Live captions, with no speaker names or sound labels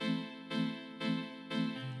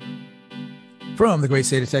From the great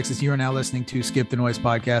state of Texas, you are now listening to Skip the Noise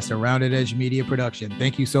podcast, a Rounded Edge media production.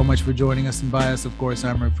 Thank you so much for joining us. And by us, of course,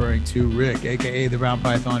 I'm referring to Rick, a.k.a. the Round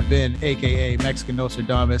Python Ben, a.k.a. Mexican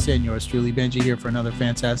Nostradamus, and yours truly, Benji, here for another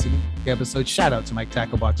fantastic episode. Shout out to Mike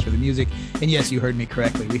Tacklebox for the music. And yes, you heard me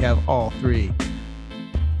correctly. We have all three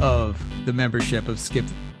of the membership of Skip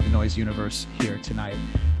the Noise universe here tonight.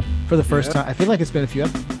 For the first time, I feel like it's been a few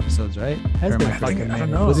episodes, right? I don't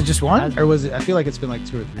know. Was it just one, or was it? I feel like it's been like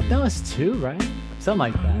 2 or 3. No, it's 2, right?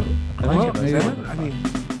 Something like that.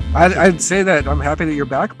 I'd say that I'm happy that you're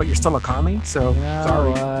back, but you're still a commie. So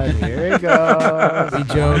sorry. Here we go. We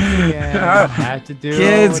joke. I had to do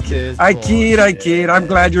kids. This I kid. I'm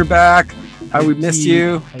glad you're back. We missed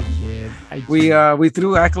you. We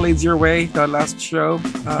threw accolades your way the last show.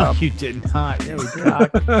 No, you did not. Yeah, we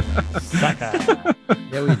did. Sucker.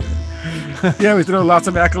 Yeah, we did. Yeah, we threw lots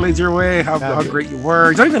of accolades your way. How great you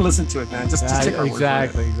were. Don't even listen to it, man. Just take our word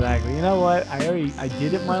for it. Exactly. You know what? I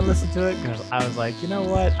didn't want to listen to it because I was like, you know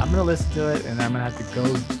what? I'm gonna listen to it, and I'm gonna have to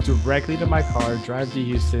go directly to my car, drive to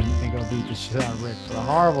Houston, and go beat the shit out of Rick for the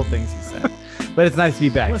horrible things he said. But it's nice to be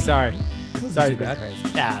back. Sorry to be crazy.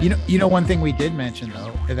 Yeah. You know, one thing we did mention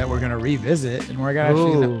though, that we're gonna revisit, and we're gonna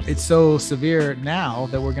actually. It's so severe now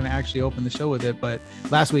that we're gonna actually open the show with it. But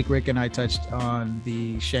last week, Rick and I touched on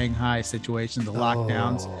the Shanghai situation, the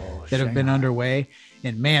lockdowns that have been underway,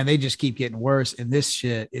 and man, they just keep getting worse. And this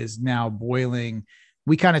shit is now boiling.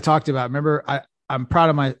 We kind of talked about. Remember, I'm proud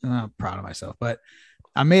of myself, but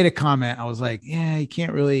I made a comment. I was like, yeah, you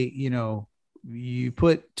can't really, you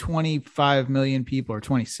put 25 million people, or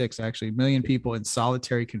 26 actually million people in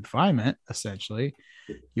solitary confinement, essentially,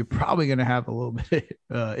 you're probably going to have a little bit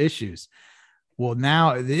of issues. Well,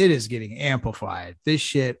 now it is getting amplified. This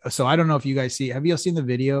shit. So I don't know if you guys have you all seen the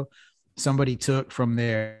video somebody took from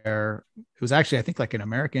there? It was actually, I think, like an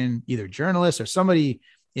American, either journalist or somebody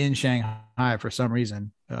in Shanghai for some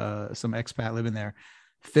reason, some expat living there,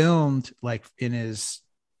 filmed like in his,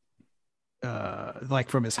 like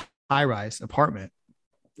from his high-rise apartment,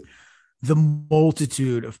 the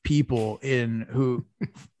multitude of people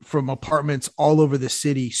from apartments all over the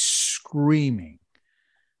city screaming.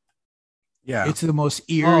 Yeah, it's the most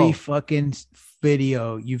eerie fucking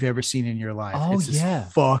video you've ever seen in your life. It's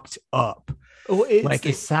just fucked up. Oh, it's like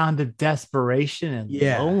the sound of desperation and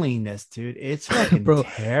loneliness, dude. It's fucking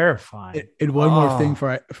terrifying. And one more thing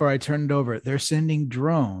before I turn it over, they're sending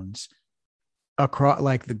drones across,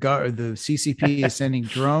 like the CCP is sending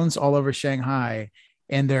drones all over Shanghai,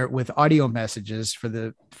 and they're with audio messages for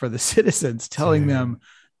the citizens telling them,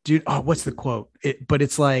 dude, what's the quote? But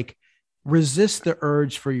it's like, resist the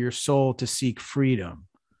urge for your soul to seek freedom.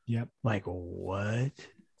 Yep. Like, what?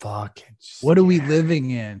 Fucking. What are we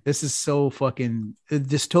living in? This is so fucking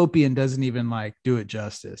dystopian. Doesn't even like do it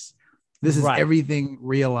justice. This is everything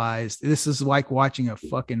realized. This is like watching a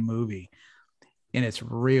fucking movie, and it's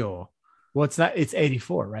real. Well, it's not. It's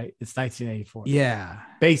 84, right? It's 1984. Yeah,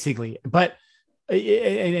 basically. But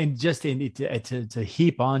and just to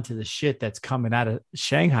heap onto the shit that's coming out of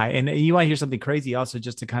Shanghai, and you want to hear something crazy, also,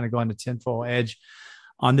 just to kind of go on the tinfoil edge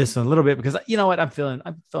on this one a little bit, because you know what, I'm feeling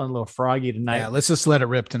a little froggy tonight. Yeah, let's just let it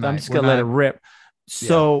rip tonight. I'm just gonna let it rip.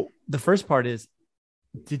 So the first part is,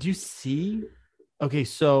 did you see? Okay,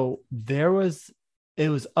 so it was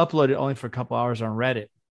uploaded only for a couple hours on Reddit,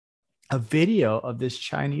 a video of this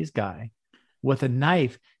Chinese guy with a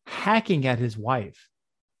knife hacking at his wife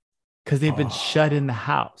because they've been shut in the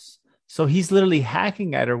house. So he's literally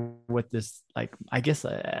hacking at her with this, like, I guess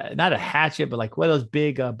not a hatchet, but like one of those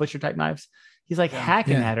big butcher type knives. He's like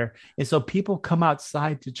hacking at her. And so people come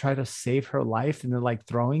outside to try to save her life, and they're like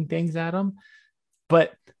throwing things at him.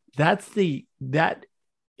 But that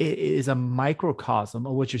is a microcosm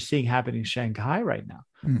of what you're seeing happening in Shanghai right now.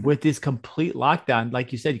 With this complete lockdown.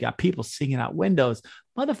 Like you said, you got people singing out windows.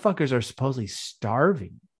 Motherfuckers are supposedly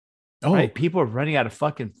starving. Right? People are running out of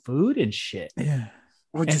fucking food and shit. Yeah.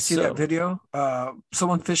 Would you see that video?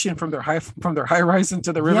 Someone fishing from their high rise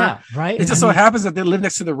into the river. Yeah, right. It just so happens that they live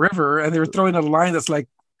next to the river, and they're throwing a line that's like,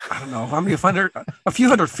 I don't know, a few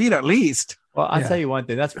hundred feet at least. Well, I'll tell you one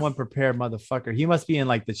thing. That's one prepared motherfucker. He must be in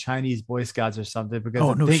like the Chinese Boy Scouts or something,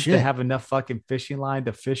 because to have enough fucking fishing line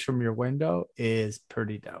to fish from your window is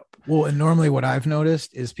pretty dope. Well, and normally what I've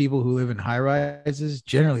noticed is people who live in high rises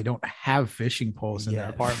generally don't have fishing poles in their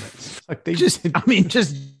apartments. Like they just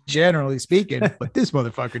generally speaking, but this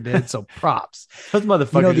motherfucker did. So props. Those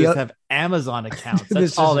motherfuckers just have Amazon accounts.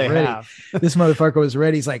 That's all they have. This motherfucker was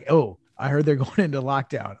ready. He's like, I heard they're going into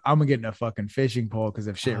lockdown. I'm getting a fucking fishing pole because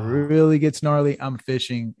if shit really gets gnarly, I'm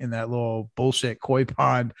fishing in that little bullshit koi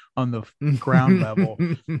pond on the ground level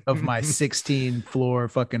of my 16 floor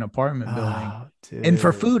fucking apartment building. Dude. And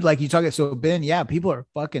for food, like you talk it. So Ben, yeah, people are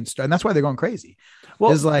fucking and that's why they're going crazy.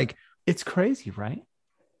 Well, it's like it's crazy, right?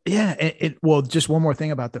 Yeah. Well, just one more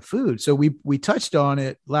thing about the food. So we touched on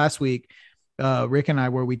it last week. Rick and I,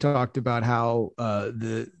 where we talked about how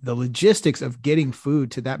the logistics of getting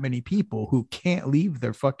food to that many people who can't leave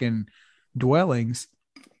their fucking dwellings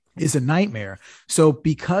is a nightmare. So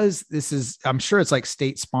because this is, I'm sure it's like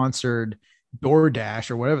state sponsored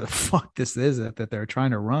DoorDash or whatever the fuck this is that they're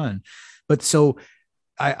trying to run. But so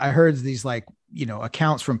I heard these like,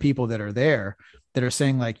 accounts from people that are there that are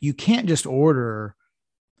saying like, you can't just order.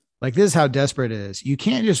 Like this is how desperate it is. You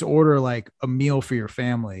can't just order like a meal for your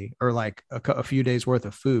family or like a few days worth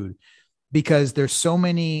of food because there's so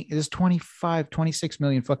many, there's 25, 26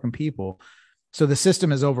 million fucking people. So the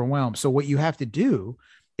system is overwhelmed. So what you have to do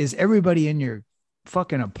is everybody in your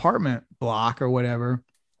fucking apartment block or whatever,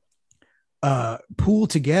 pool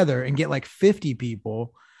together and get like 50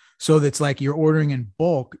 people. So that's like you're ordering in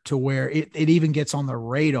bulk to where it even gets on the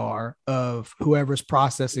radar of whoever's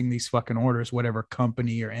processing these fucking orders, whatever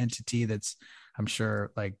company or entity that's, I'm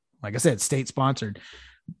sure, like I said, state sponsored.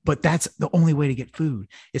 But that's the only way to get food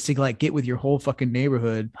is to like get with your whole fucking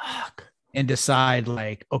neighborhood and decide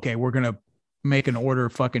like, okay, we're going to make an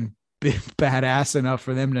order fucking badass enough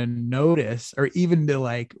for them to notice or even to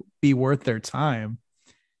like be worth their time.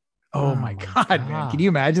 Oh my God, man. Can you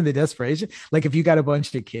imagine the desperation? Like if you got a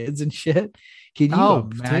bunch of kids and shit, can you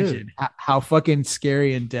imagine how fucking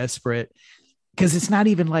scary and desperate? Because it's not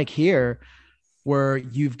even like here where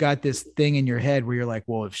you've got this thing in your head where you're like,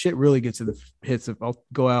 well, if shit really gets to the hits, I'll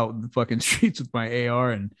go out in the fucking streets with my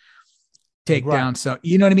AR and take down. So,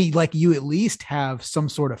 you know what I mean? Like you at least have some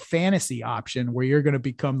sort of fantasy option where you're going to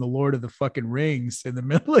become the Lord of the fucking Rings in the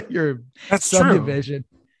middle of your subdivision.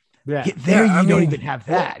 True. Yeah. You don't even have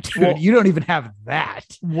that. Well, you don't even have that.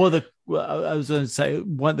 Well, I was going to say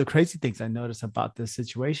one of the crazy things I noticed about this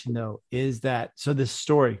situation, though, is that this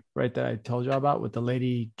story, right, that I told you about with the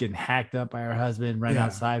lady getting hacked up by her husband, running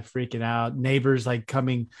outside, freaking out, neighbors like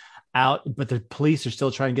coming out, but the police are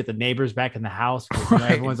still trying to get the neighbors back in the house because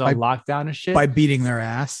everyone's on lockdown and shit. By beating their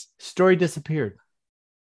ass. Story disappeared.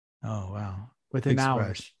 Oh, wow. Within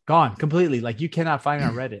hours, gone completely. Like you cannot find it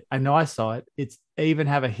on Reddit. I know I saw it. I even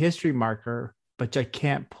have a history marker, but I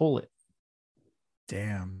can't pull it.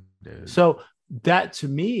 Damn, dude. So that to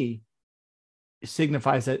me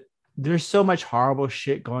signifies that there's so much horrible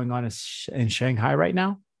shit going on in Shanghai right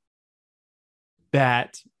now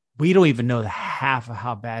that we don't even know the half of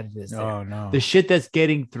how bad it is. Oh no, the shit that's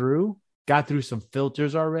got through some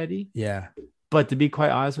filters already. Yeah, but to be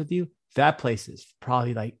quite honest with you, that place is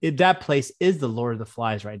probably like that place is the Lord of the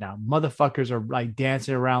Flies right now. Motherfuckers are like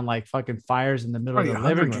dancing around like fucking fires in the middle of the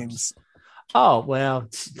living rooms. Oh, well,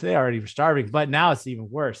 they already were starving, but now it's even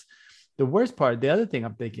worse. The worst part, the other thing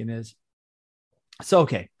I'm thinking is,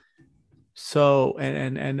 okay. So,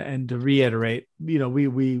 and to reiterate, we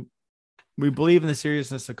believe in the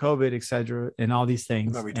seriousness of COVID, et cetera, and all these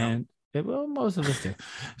things. No, we don't. Well, most of us do,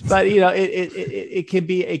 but it can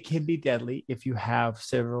be deadly if you have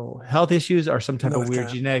several health issues or some type of weird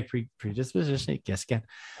genetic predisposition. Yes, can.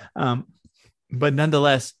 But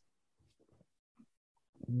nonetheless,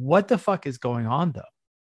 what the fuck is going on though?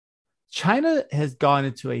 China has gone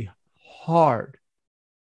into a hard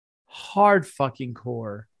fucking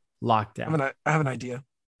core lockdown. I have an idea.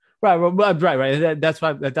 Right. That's why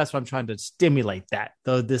I'm trying to stimulate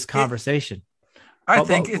this conversation. I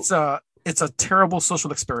think it's a terrible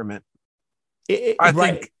social experiment. I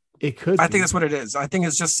think it could. I think that's what it is. I think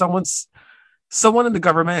it's just someone in the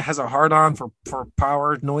government has a hard on for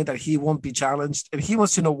power, knowing that he won't be challenged, and he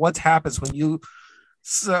wants to know what happens when you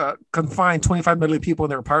confine 25 million people in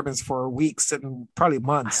their apartments for weeks and probably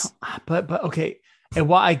months. But okay, and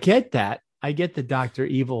while I get that, I get the Dr.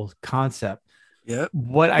 Evil concept. Yeah.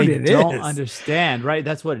 What I don't understand, right?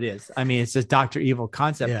 That's what it is. I mean, it's just Dr. Evil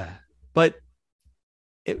concept. Yeah. But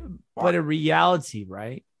in reality,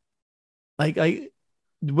 right? Like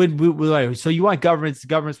so you want governments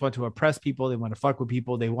want to oppress people, they want to fuck with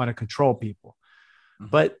people, they want to control people.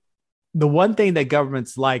 Mm-hmm. But the one thing that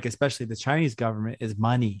governments like, especially the Chinese government, is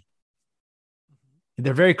money.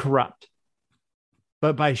 They're very corrupt.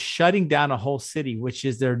 But by shutting down a whole city, which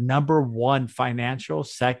is their number one financial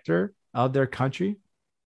sector of their country,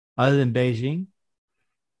 other than Beijing,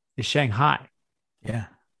 is Shanghai. Yeah.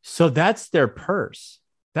 So that's their purse.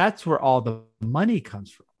 That's where all the money comes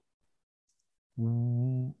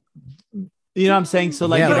from. You know what I'm saying? So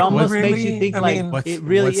like Yeah, it like, almost really? makes you think I like mean, it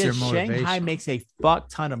really what's is. their Shanghai motivation? makes a fuck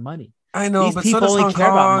ton of money. I know, These but so people does only Hong care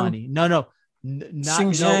about Kong, money. No, not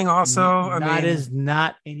Xinjiang. Also, I not mean, is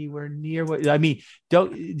not anywhere near what I mean.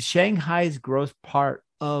 Don't Shanghai's gross part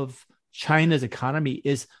of China's economy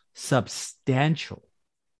is substantial.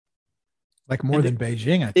 Like more And than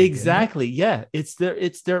Beijing, I think. exactly. Yeah. It's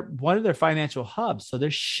their one of their financial hubs. So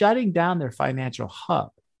they're shutting down their financial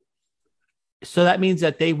hub. So that means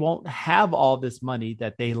that they won't have all this money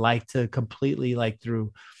that they like to completely like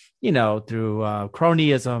through, through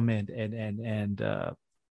cronyism and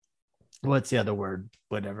what's the other word?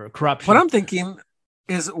 Whatever, what corruption. I'm thinking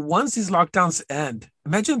is once these lockdowns end,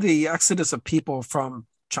 imagine the exodus of people from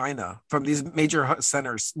China, from these major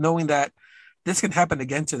centers, knowing that this can happen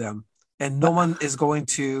again to them, and no But one is going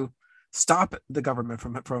to stop the government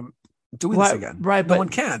from doing this right, again. right, No but one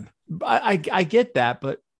can. I get that,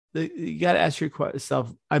 but you got to ask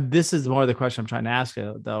yourself. This is more of the question I'm trying to ask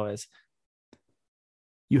you, though, is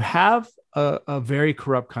you have a very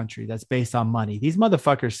corrupt country that's based on money. These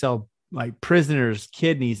motherfuckers sell like prisoners'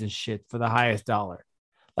 kidneys and shit for the highest dollar.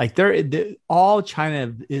 Like all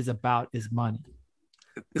China is about is money.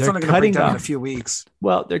 It's They're only going to break cutting down in down. a few weeks.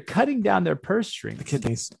 Well, they're cutting down their purse The strings.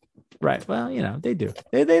 kidneys. Right. Well, they do.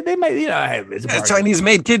 They might, hey, it's a bargain. Chinese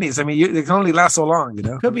made kidneys. I mean, they can only last so long,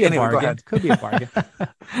 Could be a Anyway, go bargain. ahead. Could be a bargain.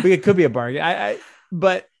 It could be a bargain.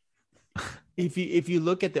 But if you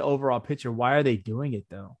look at the overall picture, why are they doing it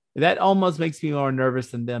though? That almost makes me more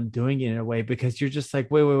nervous than them doing it in a way, because you're just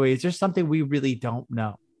like, wait. Is there something we really don't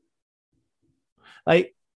know?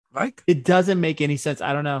 Like it doesn't make any sense.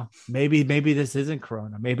 I don't know. Maybe this isn't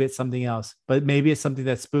Corona. Maybe it's something else. But maybe it's something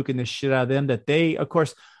that's spooking the shit out of them. That they, of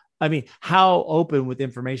course, I mean, how open with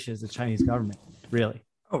information is the Chinese government? Really?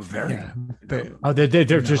 Oh, very. Yeah.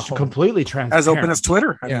 They're just completely transparent. As open as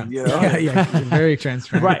Twitter. I Yeah. mean, Yeah, very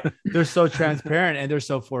transparent. Right. They're so transparent and they're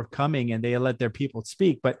so forthcoming, and they let their people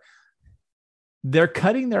speak, but they're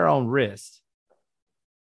cutting their own wrist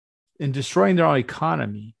and destroying their own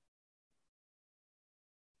economy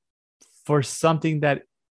for something that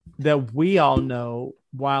we all know,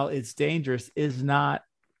 while it's dangerous, is not,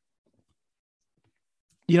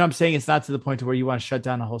 you know what I'm saying? It's not to the point to where you want to shut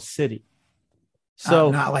down a whole city.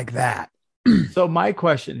 So not like that. So my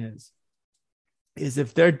question is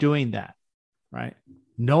if they're doing that, right?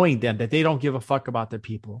 Knowing them that they don't give a fuck about their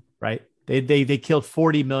people, right? They killed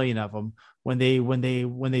 40 million of them when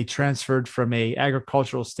they transferred from a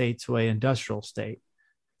agricultural state to an industrial state.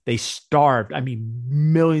 They starved. I mean,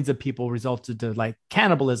 millions of people resulted to like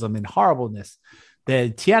cannibalism and horribleness.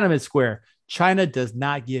 The Tiananmen Square, China does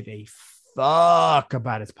not give a fuck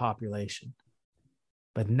about its population,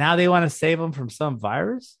 but now they want to save them from some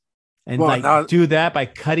virus and do that by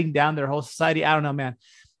cutting down their whole society. I don't know, man.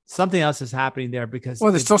 Something else is happening there because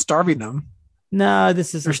they're still starving them. No,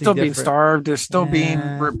 this is they're still different. Being starved. They're still being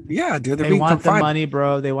dude. They want the money,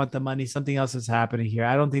 bro. They want the money. Something else is happening here.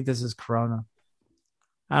 I don't think this is Corona.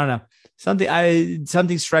 I don't know.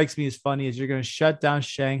 Something strikes me as funny is you're going to shut down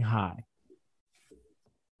Shanghai,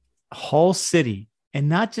 whole city, and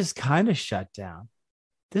not just kind of shut down.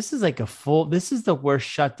 This is like this is the worst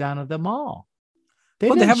shutdown of them all. They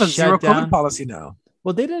have a zero COVID policy now.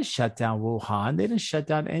 Well, they didn't shut down Wuhan. They didn't shut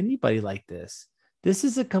down anybody like this. This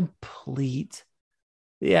is a complete,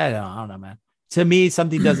 I don't know, man. To me,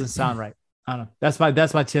 something doesn't sound right. I don't know.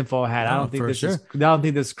 That's my tinfoil hat. I don't think this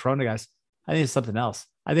is Corona, guys. I think it's something else.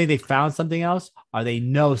 I think they found something else, or they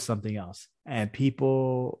know something else, and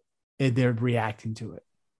people, they're reacting to it.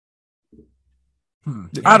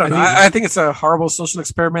 I don't know. I think it's a horrible social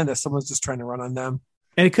experiment that someone's just trying to run on them.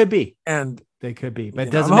 And it could be. And they could be.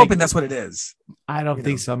 But I'm hoping that's what it is. I don't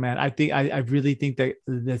think so, man. I really think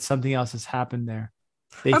that something else has happened there.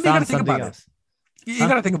 They found something else. You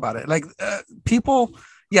got to think about it. Like people,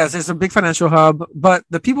 yes, there's a big financial hub, but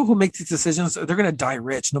the people who make these decisions, they're going to die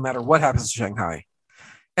rich no matter what happens to Shanghai.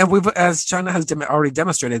 And as China has already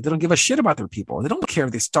demonstrated, they don't give a shit about their people. They don't care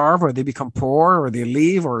if they starve or they become poor or they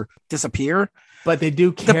leave or disappear. But they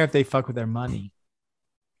do care if they fuck with their money.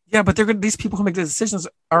 Yeah, but these people who make the decisions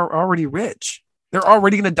are already rich. They're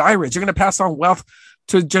already going to die rich. They're going to pass on wealth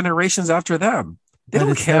to generations after them. They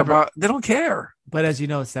don't care. But as you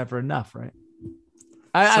know, it's never enough, right?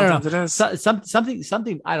 I don't know. It is.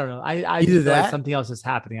 Something. I don't know. I either that, like something else is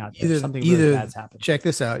happening out there. Something really really bad's happening. Check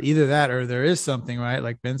this out. Either that, or there is something, right?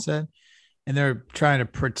 Like Ben said, and they're trying to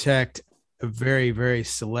protect a very, very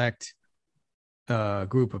select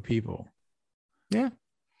group of people. Yeah,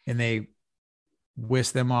 and they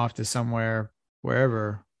whisk them off to somewhere,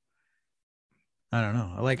 wherever. I don't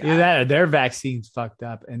know. Like their vaccine's fucked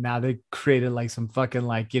up, and now they created like some fucking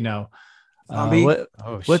Zombie?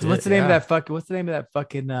 What's the name of that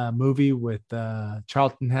fucking movie with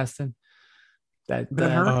Charlton Heston? That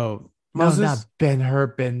Ben-Hur? Oh, no, Moses? not Ben-Hur.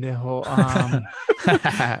 Ben-Hur.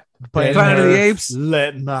 Planet Planet of the Apes?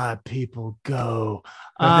 Let my people go.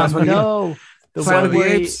 That's what No, the Planet one of the where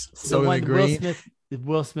Apes? the Soylent one Green?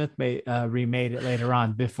 Will Smith remade it later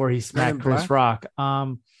on before he Men in smacked Chris Black?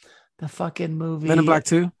 Rock. The fucking movie Men in Black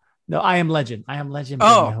 2? No, I Am Legend. I Am Legend.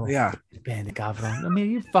 Oh, yeah. Bandit cabrón. I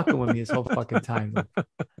mean, you're fucking with me this whole fucking time. Fucker.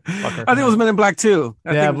 I think it was Men in Black 2.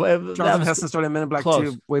 I think that Charlton was Heston started Men in Black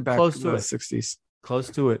close. 2 way back Close in to the it. 60s. Close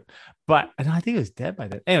to it. But and I think it was dead by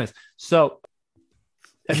then. Anyways, so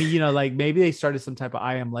I mean, like maybe they started some type of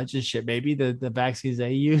I Am Legend shit. Maybe the vaccines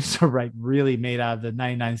they used are like really made out of the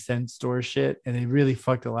 99-cent store shit, and they really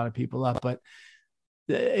fucked a lot of people up. But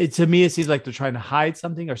to me, it seems like they're trying to hide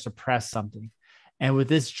something or suppress something. And with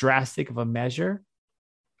this drastic of a measure,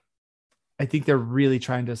 I think they're really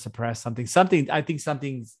trying to suppress something. I think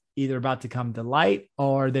something's either about to come to light,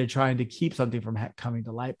 or they're trying to keep something from coming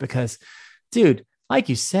to light. Because, dude, like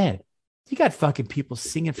you said, you got fucking people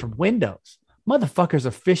singing from windows. Motherfuckers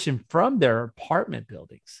are fishing from their apartment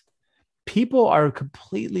buildings. People are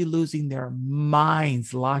completely losing their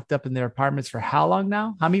minds, locked up in their apartments for how long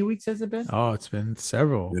now? How many weeks has it been? Oh, it's been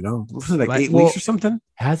several. Was it like 8 weeks or something?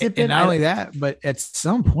 Has it been? And not only that, but at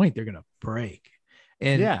some point they're gonna break.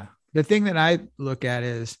 And yeah, the thing that I look at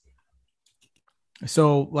is,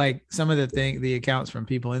 so like some of the accounts from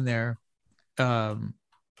people in there are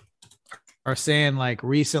saying like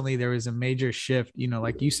recently there was a major shift.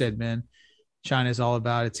 Like you said, man, China is all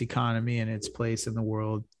about its economy and its place in the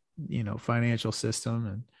world, financial system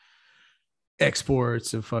and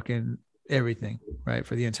exports of fucking everything, right?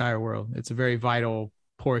 For the entire world. It's a very vital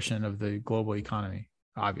portion of the global economy.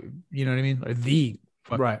 You know what I mean? Or the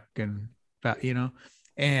fucking,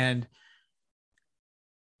 and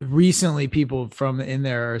recently people from in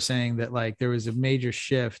there are saying that like there was a major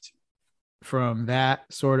shift from that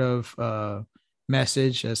sort of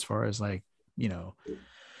message as far as like,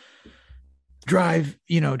 drive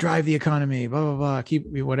the economy, blah, blah, blah, keep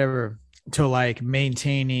whatever, to like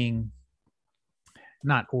maintaining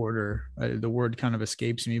not order. The word kind of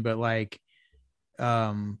escapes me, but like,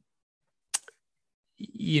 you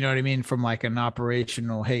know what I mean? From like an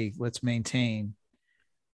operational, hey, let's maintain.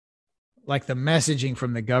 Like the messaging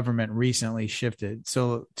from the government recently shifted.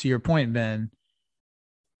 So to your point, Ben,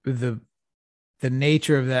 the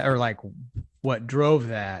nature of that, or like what drove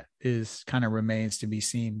that, is kind of remains to be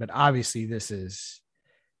seen. But obviously this is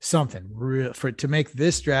something real to make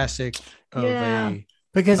this drastic of a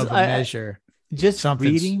measure. Just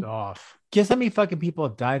something's reading off. Guess how many fucking people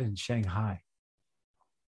have died in Shanghai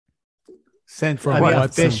since from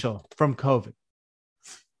official from COVID?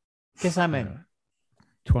 Guess how many?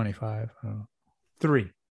 25.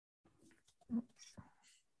 3.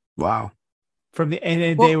 Wow. From the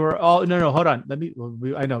and they were all no hold on,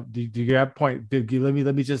 I know do you have a point?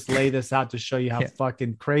 Let me just lay this out to show you how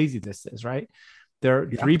fucking crazy this is, right? There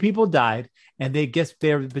 3 people died, and they're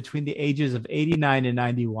between the ages of 89 and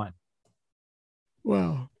 91.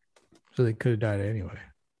 Wow. So they could have died anyway.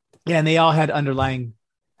 Yeah, and they all had underlying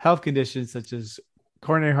health conditions such as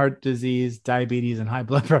coronary heart disease, diabetes, and high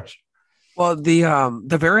blood pressure. Well, the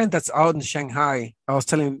variant that's out in Shanghai, I was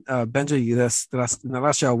telling Benji this in the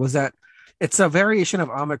last show, was that it's a variation of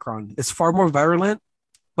Omicron. It's far more virulent,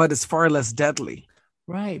 but it's far less deadly.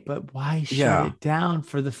 Right, but why shut it down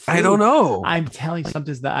for the food? I don't know. I'm telling you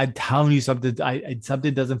something.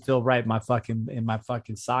 Something doesn't feel right in my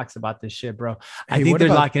fucking socks about this shit, bro. I think they're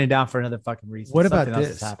locking it down for another fucking reason. What about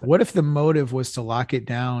this? What if the motive was to lock it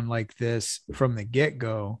down like this from the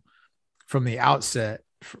get-go, from the outset,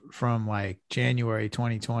 from like January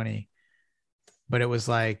 2020, but it was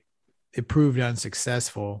like it proved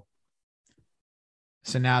unsuccessful.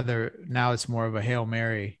 So now it's more of a Hail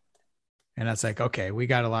Mary. And it's like, okay, we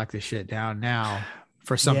got to lock this shit down now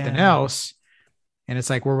for something else. And it's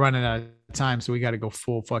like, we're running out of time. So we got to go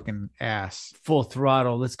full fucking ass. Full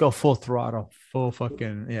throttle. Let's go full throttle. Full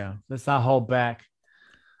fucking, yeah. Let's not hold back.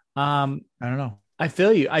 I don't know. I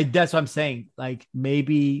feel you. That's what I'm saying. Like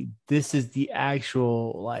maybe this is the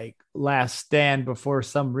actual like last stand before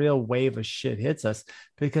some real wave of shit hits us,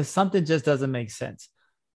 because something just doesn't make sense.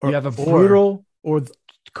 You have a brutal or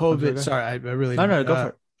COVID. Sorry, I really no, go for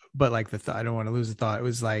it. But like I don't want to lose the thought. It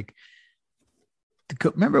was like,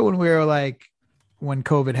 remember when we were like, when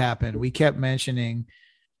COVID happened, we kept mentioning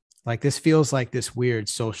like, this feels like this weird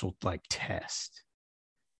social like test,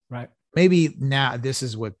 right? Maybe now this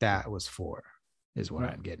is what that was for, is what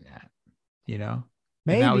I'm getting at, Maybe and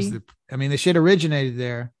that was the shit originated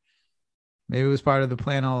there. Maybe it was part of the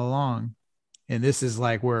plan all along. And this is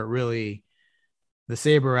like where it really the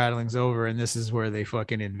saber rattling's over and this is where they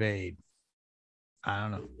fucking invade. I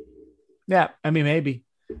don't know. Yeah, I mean,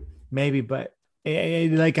 maybe, but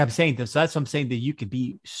like I'm saying this, that's what I'm saying, that you could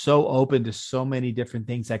be so open to so many different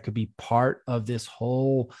things that could be part of this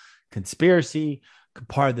whole conspiracy,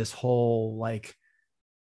 part of this whole, like,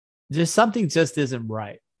 just something just isn't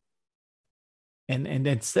right.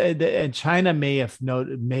 And China may have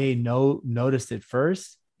noticed it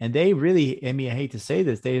first. And they really, I mean, I hate to say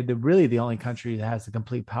this, they're really the only country that has the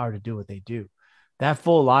complete power to do what they do. That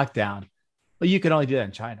full lockdown, well, you can only do that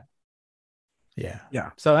in China. Yeah.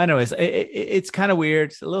 So anyways, it's kind of weird.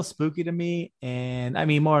 It's a little spooky to me. And I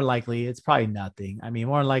mean, more likely it's probably nothing. I mean,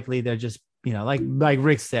 more likely they're just, you know, like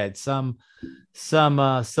Rick said, some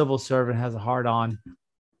civil servant has a hard on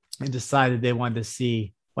and decided they wanted to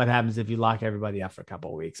see what happens if you lock everybody up for a couple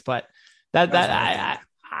of weeks. But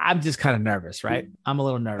I'm just kind of nervous, right? I'm a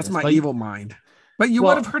little nervous. That's my evil mind. But you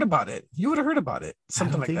would have heard about it. You would have heard about it.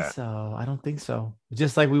 Something like that. I don't think so.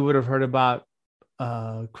 Just like we would have heard about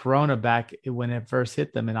Corona back when it first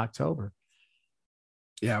hit them in October.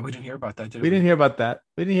 Yeah, we didn't hear about that, did we? We didn't hear about that.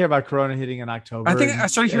 We didn't hear about Corona hitting in October. I think I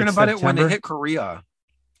started hearing about it when it hit Korea.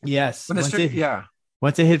 Yes.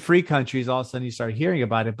 Once it hit free countries, all of a sudden you start hearing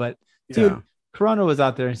about it. But dude, Corona was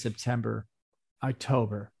out there in September,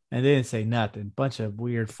 October, and they didn't say nothing. Bunch of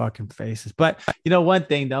weird fucking faces. But you know, one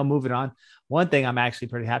thing though, moving on, one thing I'm actually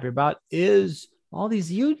pretty happy about is all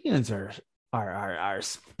these unions are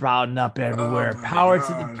sprouting up everywhere. Power to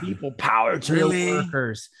the people, power to the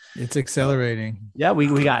workers. It's accelerating. Yeah,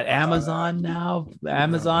 we got Amazon now.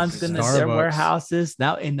 Amazon's going to their warehouses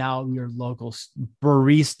now, and now your local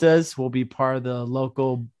baristas will be part of the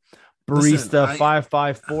local barista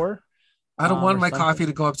 554. I don't want my coffee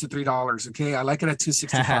to go up to $3. Okay, I like it at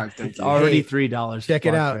 $2.65. Thank you. Already $3. Check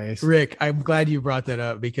it out, Rick. I'm glad you brought that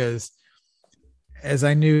up because, as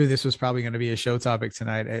I knew this was probably going to be a show topic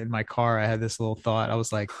tonight, in my car I had this little thought. I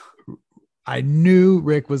was like, I knew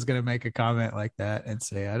Rick was going to make a comment like that and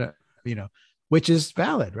say, I don't, you know, which is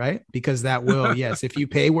valid, right? Because that will, yes, if you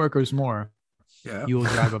pay workers more, you will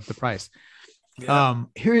drive up the price.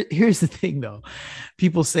 Here's the thing though.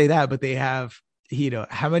 People say that, but they have, you know,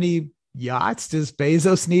 how many yachts does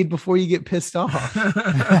Bezos need before you get pissed off?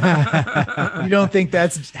 You don't think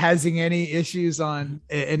that's having any issues on,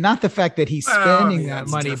 and not the fact that he's spending that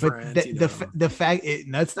money, but the fact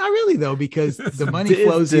that's not really though, because the money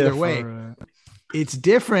flows either way. It's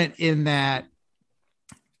different in that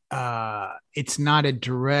it's not a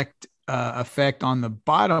direct effect on the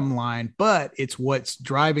bottom line, but it's what's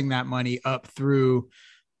driving that money up through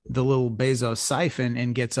the little Bezos siphon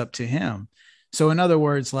and gets up to him. So in other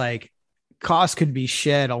words, like, costs could be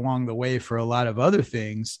shed along the way for a lot of other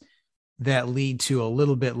things that lead to a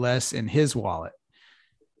little bit less in his wallet,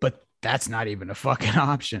 but that's not even a fucking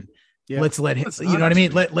option. Let's let him, you know what I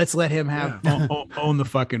mean? Let's let him have own the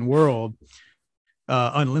fucking world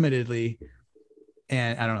unlimitedly.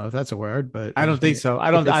 And I don't know if that's a word, but I don't think so. I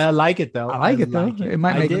like it though. I like it though. It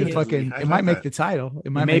might make the fucking, it might make the title. It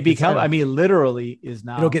may become, I mean, literally is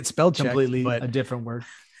now, it'll get spelled completely but a different word.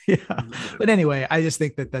 Yeah. But anyway, I just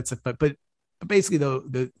think that that's but basically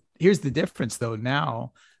though, here's the difference though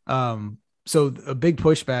now. So a big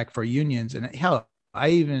pushback for unions, and hell, I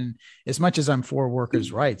even, as much as I'm for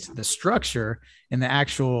workers' rights, the structure and the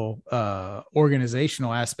actual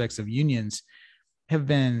organizational aspects of unions have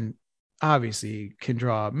been, obviously can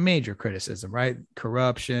draw major criticism, right?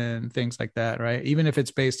 Corruption, things like that, right? Even if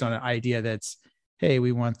it's based on an idea that's, hey,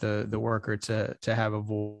 we want the worker to have a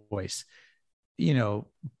voice, you know.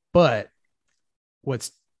 But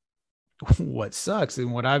what sucks,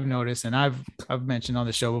 and what I've noticed, and I've mentioned on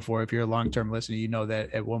the show before, if you're a long-term listener, you know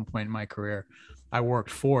that at one point in my career, I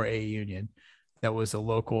worked for a union that was a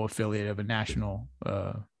local affiliate of a national,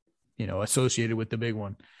 associated with the big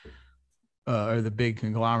one, or the big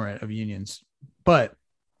conglomerate of unions. But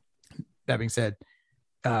that being said,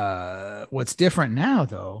 what's different now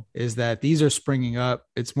though is that these are springing up.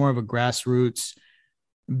 It's more of a grassroots,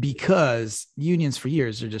 because unions for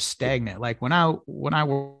years are just stagnant. Like when I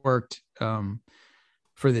worked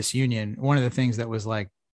for this union, one of the things that was like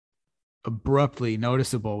abruptly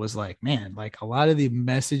noticeable was like, man, like a lot of the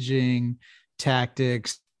messaging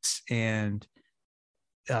tactics and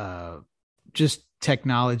just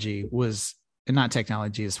technology was, and not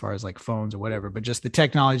technology as far as like phones or whatever, but just the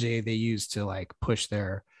technology they used to like push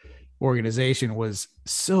their organization was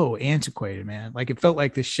so antiquated, man. Like it felt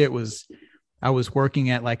like this shit was, I was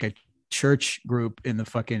working at like a church group in the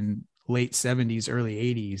fucking late 70s, early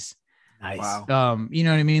 80s. Nice. Wow. You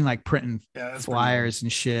know what I mean? Like printing flyers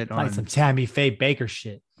and shit. Like some Tammy Faye Baker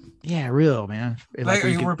shit. Yeah, real man. Like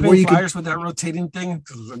you were paying flyers with that rotating thing.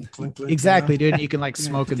 Exactly, dude. And you can like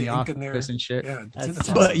smoke in the office and shit. Yeah,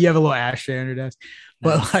 but you have a little ashtray on your desk.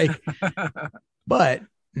 But like, but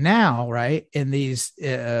now, right? In these,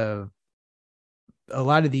 a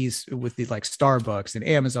lot of these with the like Starbucks and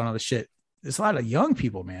Amazon, all the shit. There's a lot of young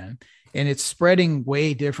people, man, and it's spreading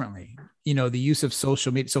way differently. You know, the use of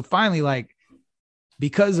social media. So finally, like,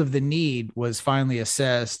 because of the need was finally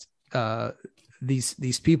assessed.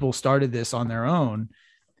 These people started this on their own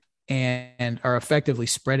and are effectively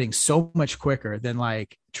spreading so much quicker than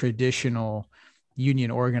like traditional union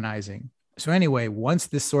organizing. So anyway, once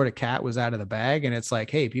this sort of cat was out of the bag and it's like,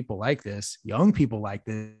 hey, people like this, young people like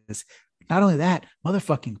this. Not only that,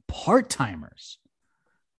 motherfucking part-timers.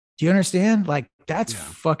 Do you understand? Like that's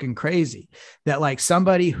fucking crazy that like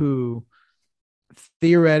somebody who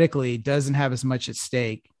theoretically doesn't have as much at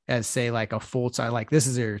stake as say like a full-time, like this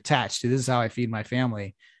is attached to, this is how I feed my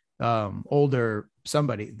family. Older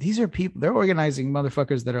somebody, these are people, they're organizing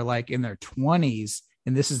motherfuckers that are like in their 20s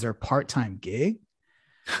and this is their part-time gig.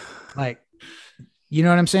 Like, you know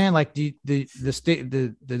what I'm saying? Like the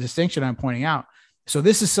distinction I'm pointing out. So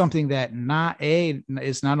this is something that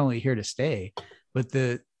is not only here to stay, but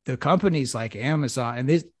the companies like Amazon and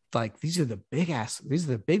these are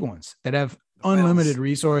the big ones that have unlimited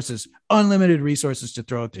resources to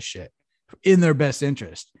throw at the shit in their best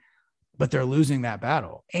interest, but they're losing that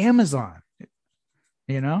battle. Amazon,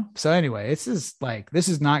 you know? So anyway, this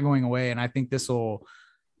is not going away. And I think this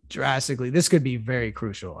could be very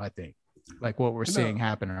crucial. I think like what we're seeing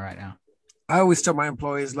happening right now. I always tell my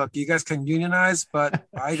employees, look, you guys can unionize, but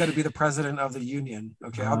I got to be the president of the union.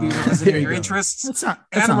 Okay. I'll be representing your interests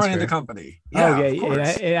and running the company. Yeah,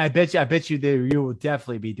 okay. I bet you you will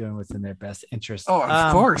definitely be doing what's in their best interest. Oh,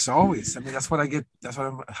 of course. Always. I mean, that's what I get. That's what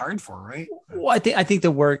I'm hired for. Right. Well, I think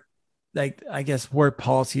the work, like, I guess work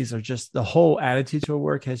policies are just the whole attitude to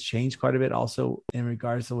work has changed quite a bit also in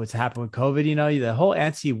regards to what's happened with COVID. You know, the whole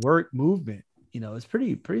anti-work movement, you know, it's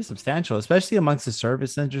pretty substantial, especially amongst the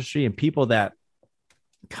service industry and people that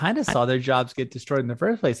kind of saw their jobs get destroyed in the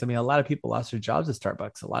first place. I mean, a lot of people lost their jobs at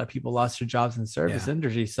Starbucks. A lot of people lost their jobs in the service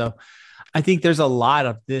industry. So I think there's a lot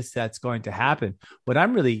of this that's going to happen. What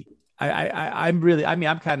I'm really, I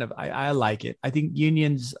like it. I think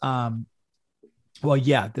unions,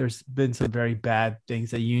 there's been some very bad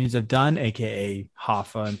things that unions have done, AKA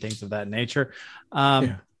HAFA and things of that nature.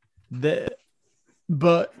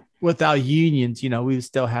 But without unions, you know, we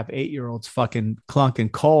still have 8-year-olds fucking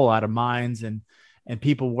clunking coal out of mines and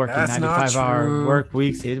people working 95-hour work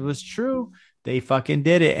weeks. It was true. They fucking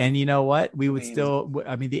did it. And you know what? We would the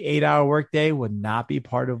 8-hour workday would not be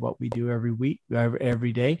part of what we do every week,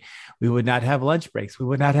 every day. We would not have lunch breaks. We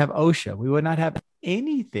would not have OSHA. We would not have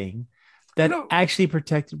anything that actually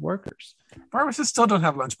protected workers. Pharmacists still don't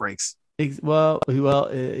have lunch breaks. Well,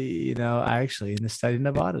 you know, actually in the state of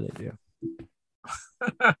Nevada, they do.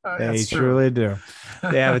 They truly do.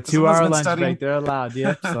 They have a 2-hour lunch break. They're allowed.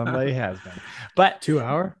 Yep, somebody has been. But 2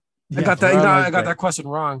 hour. I got that. I got that question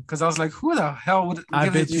wrong because I was like, "Who the hell would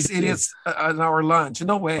give these idiots an hour lunch?"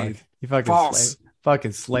 No way. You fucking false.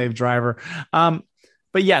 Fucking slave driver. But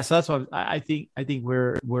yeah, so that's what I think. I think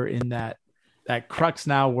we're in that crux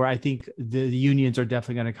now where I think the unions are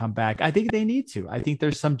definitely going to come back. I think they need to. I think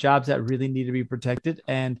there's some jobs that really need to be protected,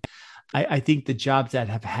 and I think the jobs that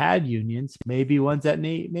have had unions may be ones that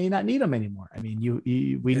may not need them anymore. I mean,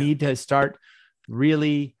 we need to start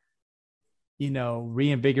really, you know,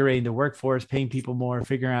 reinvigorating the workforce, paying people more,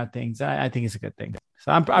 figuring out things. I think it's a good thing.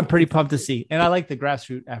 So I'm pretty pumped to see, and I like the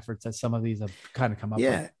grassroots efforts that some of these have kind of come up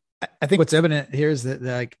with. Yeah, I think what's evident here is that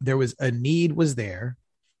like there was a need was there,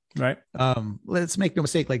 right? Let's make no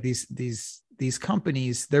mistake, like these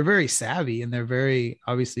companies, they're very savvy and they're very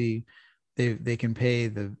obviously they can pay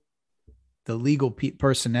the legal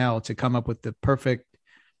personnel to come up with the perfect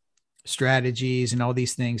strategies and all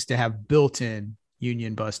these things to have built-in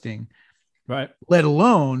union busting, right? Let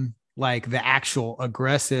alone like the actual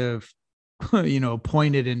aggressive, you know,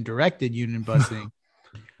 pointed and directed union busting.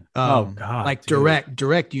 Oh God, like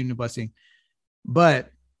direct union busting.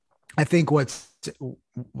 But I think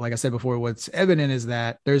like I said before, what's evident is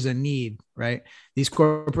that there's a need, right? These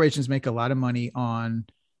corporations make a lot of money on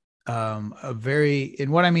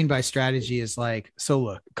and what I mean by strategy is like, so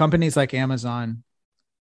look, companies like Amazon,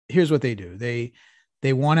 here's what they do.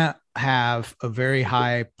 They want to have a very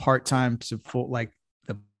high part-time to full, like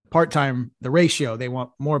the ratio, they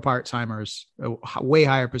want more part-timers, a way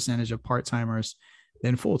higher percentage of part-timers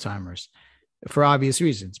than full-timers for obvious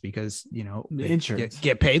reasons, because, you know, insurance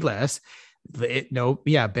get paid less,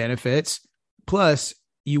 benefits. Plus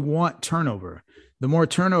you want turnover. the more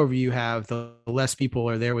turnover you have, the less people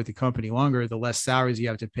are there with the company longer, the less salaries you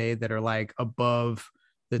have to pay that are like above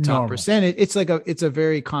the top Normal. percentage. It's a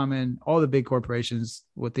very common, all the big corporations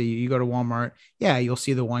you go to Walmart. Yeah. You'll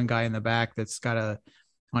see the one guy in the back that's got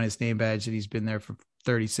on his name badge that he's been there for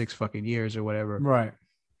 36 fucking years or whatever. Right.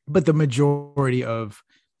 But the majority of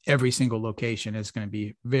every single location is going to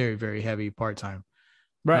be very, very heavy part-time.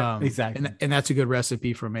 Right. Exactly. And that's a good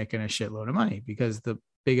recipe for making a shitload of money, because the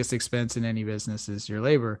biggest expense in any business is your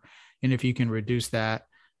labor. And if you can reduce that,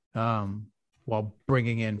 while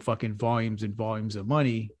bringing in fucking volumes and volumes of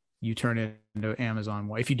money, you turn it into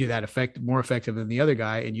Amazon. If you do that more effective than the other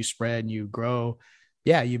guy, and you spread and you grow,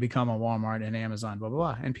 yeah, you become a Walmart and Amazon, blah, blah,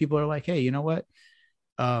 blah. And people are like, hey, you know what?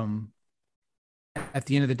 At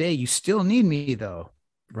the end of the day, you still need me though.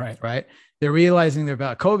 Right. They're realizing they're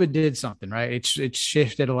about COVID did something, right? It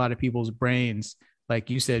shifted a lot of people's brains. Like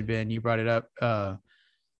you said, Ben, you brought it up,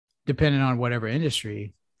 depending on whatever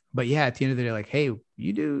industry. But yeah, at the end of the day, like, hey,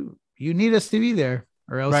 you need us to be there,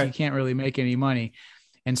 or else you can't really make any money.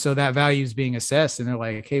 And so that value is being assessed, and they're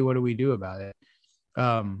like, hey, what do we do about it?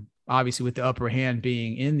 Obviously, with the upper hand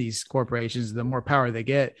being in these corporations, the more power they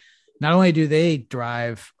get, not only do they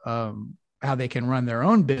drive how they can run their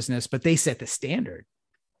own business, but they set the standard.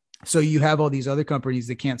 So you have all these other companies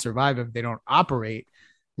that can't survive if they don't operate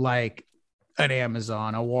like an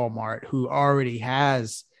Amazon, a Walmart, who already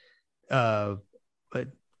has a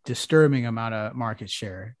disturbing amount of market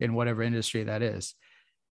share in whatever industry that is.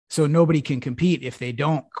 So nobody can compete if they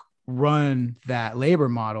don't run that labor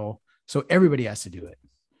model. So everybody has to do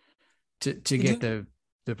it to get the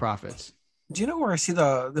profits. Do you know where I see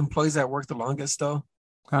the employees that work the longest though?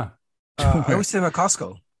 Huh. I always say about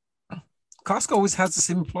Costco. Costco always has the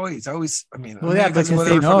same employees. Because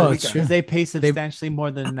they pay substantially more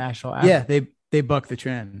than the national average. Yeah, they buck the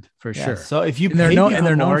trend for sure. So if you pay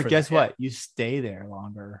they're more, guess what? You stay there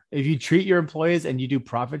longer. If you treat your employees and you do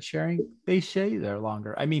profit sharing, they stay there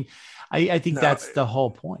longer. I mean, I think that's the whole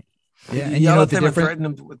point. Yeah, and you know the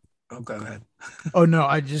difference. Go ahead. Oh no,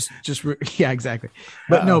 I just yeah, exactly.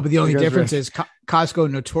 But but the only difference is Costco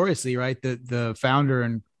notoriously, right? The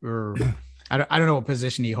founder I don't know what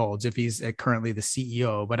position he holds, if he's currently the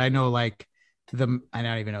CEO, but I know I don't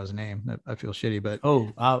even know his name. I feel shitty, but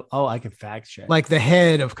I can fact check. Like the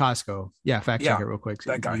head of Costco. Yeah, fact check it real quick.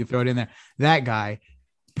 So that guy. You can throw it in there. That guy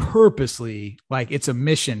purposely, it's a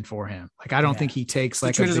mission for him. I don't think he takes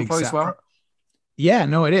a big well. Yeah,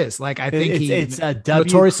 no, it is. I think it's a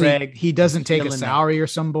notoriously he doesn't take a salary or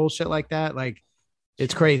some bullshit like that.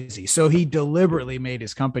 It's crazy. So he deliberately made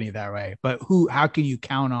his company that way. But how can you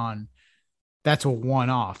count on? That's a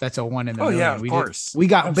one-off. That's a one in the million. Yeah, of course. We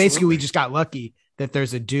just got lucky that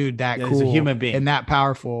there's a dude that cool, a human being, and that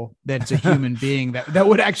powerful. That's a human being that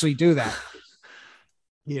would actually do that.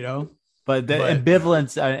 But the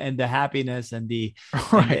ambivalence and the happiness and the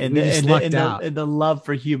the love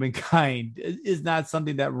for humankind is not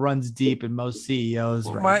something that runs deep in most CEOs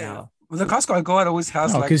now. The Costco I go at always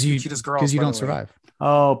has the cutest girls. Because you don't survive.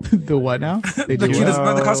 Oh, the what now? The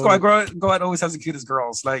Costco I go at always has the cutest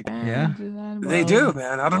girls. They do,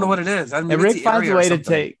 man. I don't know what it is. And Rick finds a way to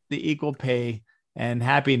take the equal pay and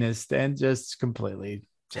happiness and just completely.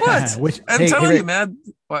 What? I'm telling you, man.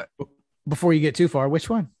 What? Before you get too far, which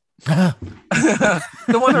one? the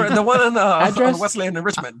one on Wesley and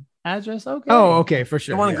Richmond. Address, okay. Oh, okay, for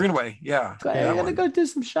sure. The one in Greenway, yeah. I'm gonna go do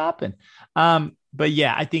some shopping. But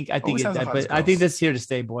yeah, I think this here to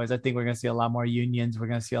stay, boys. I think we're gonna see a lot more unions. We're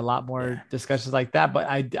gonna see a lot more discussions like that. But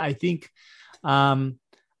I think it's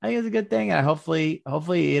a good thing, and hopefully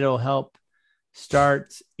it'll help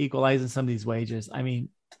start equalizing some of these wages. I mean,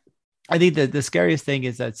 I think that the scariest thing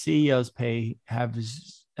is that CEOs' pay have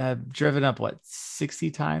driven up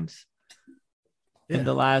 60 times in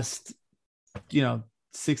the last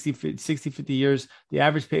 50 years. The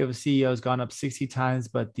average pay of a CEO has gone up 60 times,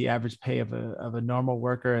 but the average pay of a normal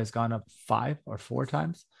worker has gone up 5 or 4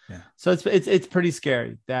 times. Yeah. So it's pretty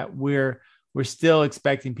scary that we're still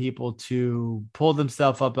expecting people to pull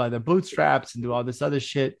themselves up by their bootstraps and do all this other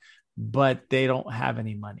shit, but they don't have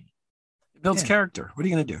any money. It builds character. What are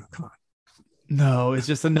you going to do? Come on. No, it's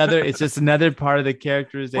just another part of the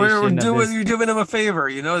characterization. You're doing them a favor,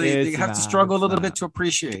 they have to struggle a little bit to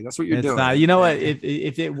appreciate. That's what you're doing. You know what?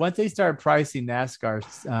 If once they start pricing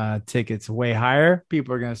NASCAR tickets way higher,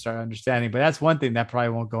 people are going to start understanding. But that's one thing that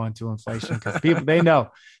probably won't go into inflation, because people, they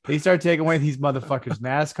know they start taking away these motherfuckers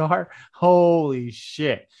NASCAR. Holy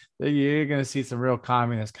shit. You're gonna see some real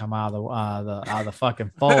communists come out of the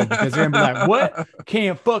fucking fold, because they're gonna be like, "What?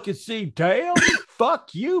 Can't fucking see tail?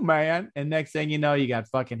 Fuck you, man!" And next thing you know, you got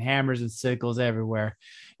fucking hammers and sickles everywhere,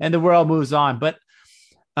 and the world moves on. But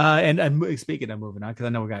And speaking of moving on, because I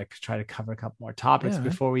know we got to try to cover a couple more topics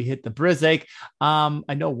before we hit the Brizik.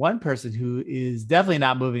 I know one person who is definitely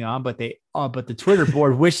not moving on, but the Twitter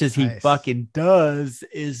board wishes he fucking does,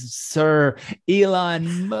 is Sir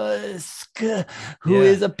Elon Musk, who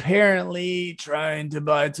is apparently trying to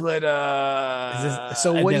buy Twitter.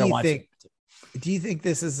 So what do you think? Do you think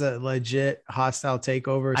this is a legit hostile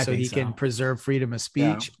takeover so he can preserve freedom of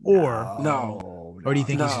speech, or do you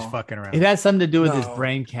think he's just fucking around? It has something to do with his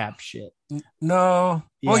brain cap shit. No.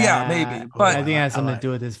 Well, yeah, maybe, but I think it has something to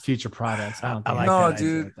do with his future products. I don't think. No,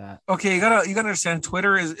 dude. Okay, you gotta understand.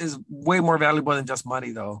 Twitter is way more valuable than just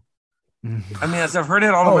money, though. I mean, as I've heard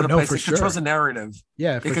it all over the place, it controls the narrative.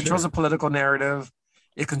 Yeah, it controls the political narrative.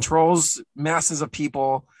 It controls masses of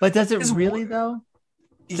people. But does it really though?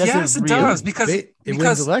 Yes, it does because it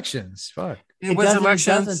wins elections. Fuck. It wins elections.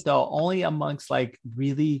 It doesn't though. Only amongst like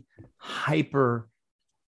really hyper,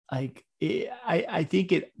 like I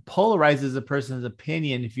think it polarizes a person's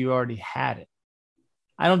opinion if you already had it.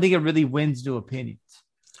 I don't think it really wins new opinions,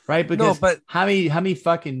 right? Because how many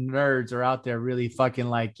fucking nerds are out there really fucking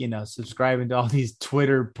like, you know, subscribing to all these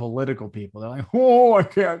Twitter political people? They're like, oh, I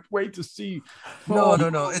can't wait to see.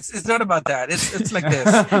 No. It's not about that. It's like this.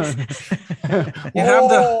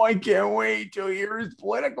 I can't wait to hear his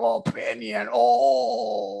political opinion. I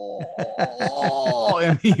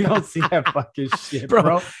mean, you don't see that fucking shit,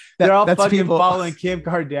 bro. They're all fucking following Kim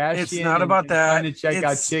Kardashian. It's not about that. Trying to check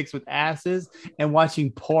out chicks with asses and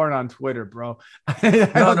watching porn on Twitter, bro. I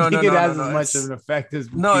don't think it has as much of an effect as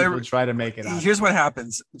people try to make it out. Here's what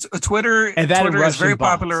happens. Twitter is very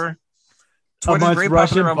popular. Twitter is very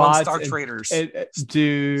popular among stock traders.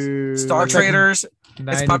 Stock traders.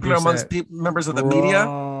 It's popular amongst members of the media.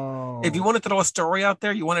 If you want to throw a story out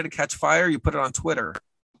there, you wanted to catch fire, you put it on Twitter.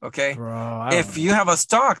 Okay. Bro, if you have a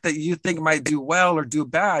stock that you think might do well or do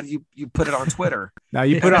bad, you put it on Twitter. Now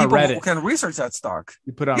you put it on Reddit. People can research that stock.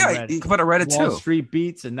 You put it on Reddit. You can put it on Reddit too. Wall Street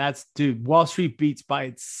Beats, and Wall Street Beats by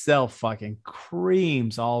itself fucking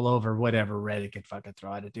creams all over whatever Reddit could fucking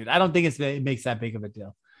throw at it, dude. I don't think it makes that big of a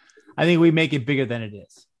deal. I think we make it bigger than it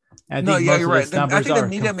is. You're right. I think the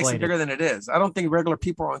media makes it bigger than it is. I don't think regular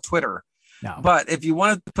people are on Twitter. No. But if you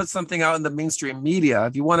want to put something out in the mainstream media,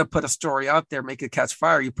 if you want to put a story out there, make it catch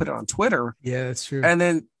fire, you put it on Twitter. Yeah, that's true. And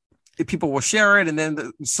then people will share it, and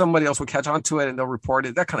then somebody else will catch on to it and they'll report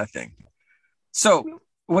it, that kind of thing. So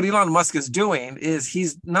what Elon Musk is doing is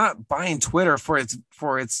he's not buying Twitter for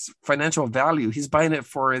its financial value. He's buying it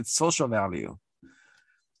for its social value.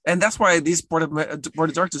 And that's why these board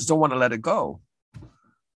of directors don't want to let it go.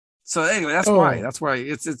 So anyway, that's why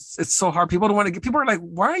it's so hard. People don't want to get. People are like,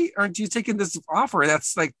 why aren't you taking this offer?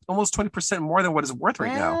 That's like almost 20% more than what it's worth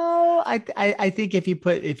right now. I think if you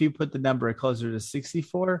put the number closer to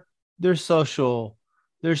 64, their social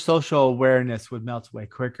awareness would melt away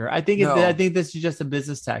quicker. I think this is just a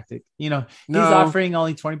business tactic. You know, he's offering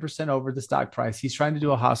only 20% over the stock price. He's trying to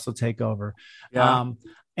do a hostile takeover. Yeah.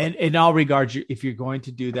 And in all regards, if you're going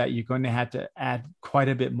to do that, you're going to have to add quite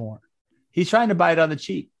a bit more. He's trying to buy it on the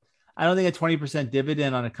cheap. I don't think a 20%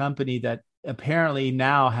 dividend on a company that apparently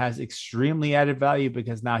now has extremely added value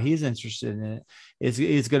because now he's interested in it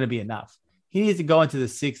is going to be enough. He needs to go into the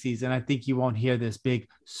 60s, and I think you won't hear this big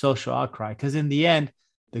social outcry because in the end,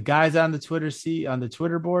 the guys on the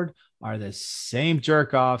Twitter board are the same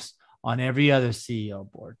jerk offs on every other CEO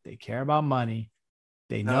board. They care about money.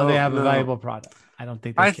 They know they have a valuable product. I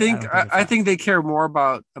think they care more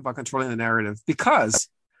about controlling the narrative because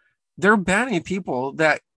they're banning people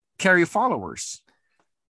that carry followers.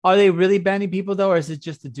 Are they really banning people though, or is it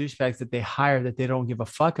just the douchebags that they hire that they don't give a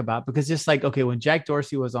fuck about? Because just like, okay, when Jack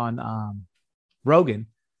Dorsey was on Rogan,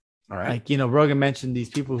 all right, like, you know, Rogan mentioned these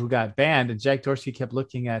people who got banned, and Jack Dorsey kept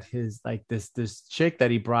looking at his like this chick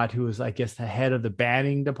that he brought who was, I guess, the head of the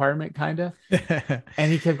banning department, kind of,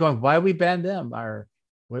 and he kept going, "Why we banned them?" Or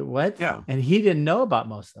wait, what? Yeah, and he didn't know about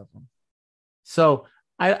most of them, so.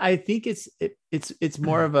 I think it's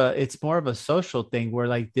more of a social thing where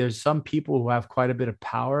like there's some people who have quite a bit of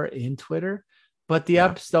power in Twitter, but the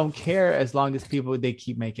ups don't care as long as they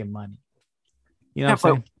keep making money. You know what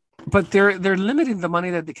I'm saying? But they're limiting the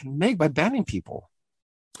money that they can make by banning people.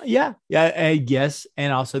 Yeah, yes,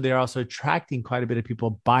 and also they're also attracting quite a bit of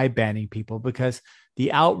people by banning people because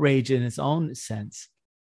the outrage in its own sense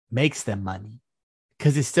makes them money.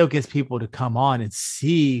 Because it still gets people to come on and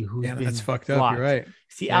see who's been that's fucked blocked. up. You're right.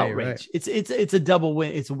 See outrage. Right. It's a double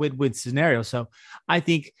win. It's a win-win scenario. So I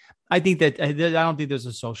think that I don't think there's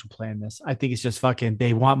a social plan in this. I think it's just fucking.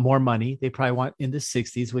 They want more money. They probably want in the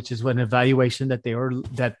 60s, which is an evaluation that they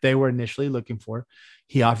were initially looking for.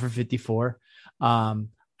 He offered 54. I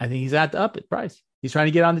think he's at the up at price. He's trying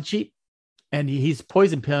to get on the cheap. and he's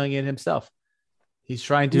poison pilling it himself. He's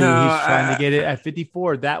trying to get it at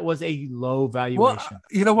 54. That was a low valuation. Well,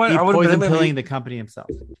 you know what? He poison pilling the company himself.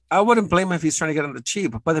 I wouldn't blame him if he's trying to get on the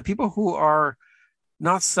cheap. But the people who are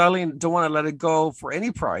not selling don't want to let it go for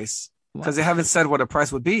any price because they haven't said what a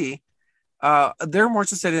price would be. They're more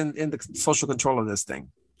interested in the social control of this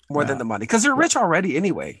thing more than the money because they're rich already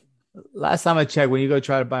anyway. Last time I checked, when you go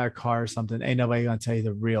try to buy a car or something, ain't nobody gonna tell you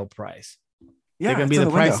the real price. Yeah, they're gonna be the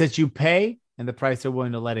price that you pay and the price they're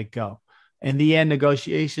willing to let it go. In the end,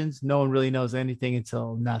 negotiations, no one really knows anything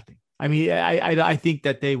until nothing. I mean, I think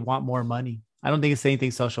that they want more money. I don't think it's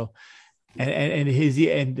anything social. And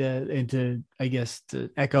to I guess to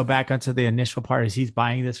echo back onto the initial part is he's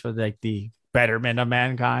buying this for like the betterment of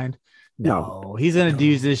mankind. No, he's gonna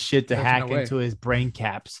use this shit to hack into his brain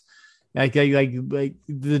caps. Like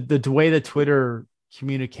the way that Twitter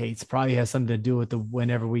communicates probably has something to do with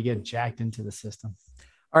whenever we get jacked into the system.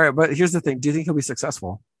 All right, but here's the thing: do you think he'll be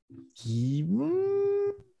successful?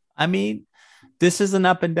 I mean, this is an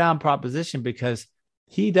up and down proposition because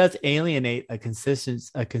he does alienate a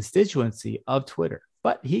constituency of Twitter,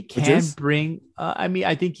 but he can bring.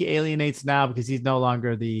 I think he alienates now because he's no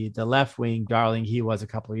longer the left wing darling he was a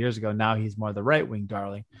couple of years ago. Now he's more the right wing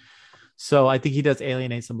darling. So I think he does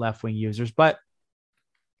alienate some left wing users, but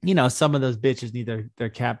some of those bitches need their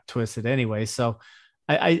cap twisted anyway. So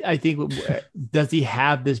I think does he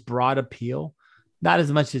have this broad appeal? Not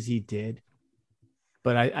as much as he did,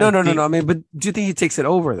 but no. I mean, but do you think he takes it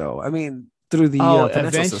over though? I mean, through the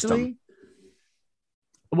financial system.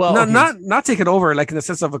 Well, not take it over like in the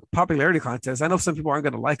sense of a popularity contest. I know some people aren't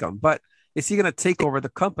going to like him, but is he going to take over the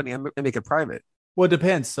company and make it private? Well, it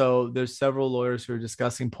depends. So there's several lawyers who are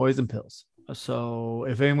discussing poison pills. So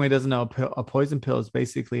if anyone doesn't know, a poison pill is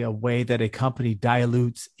basically a way that a company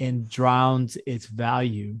dilutes and drowns its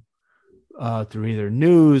value through either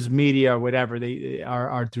news, media, or whatever. They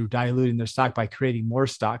are through diluting their stock by creating more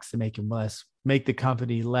stocks to make the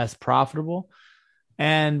company less profitable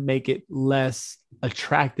and make it less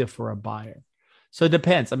attractive for a buyer. So it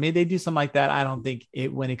depends. I mean, they do something like that. I don't think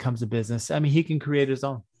when it comes to business, I mean, he can create his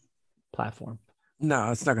own platform.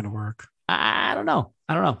 No, it's not going to work. I don't know.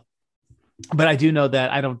 But I do know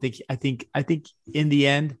that I think in the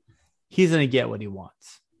end, he's going to get what he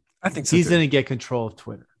wants. I think so. He's going to get control of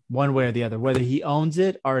Twitter one way or the other, whether he owns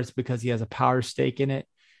it or it's because he has a power stake in it.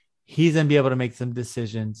 He's going to be able to make some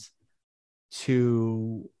decisions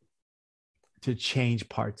to change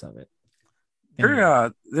parts of it.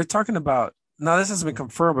 They're talking about, now this hasn't been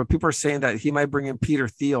confirmed, but people are saying that he might bring in Peter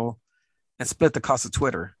Thiel and split the cost of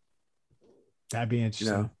Twitter. That'd be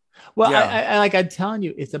interesting. Well, yeah. I'm telling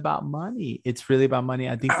you, it's about money. It's really about money.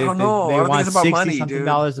 I think they want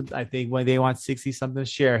 $60-something. I think when they want 60 something a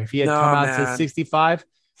share. If he had come out and said 65,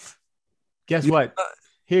 guess what?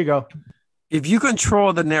 Here you go. If you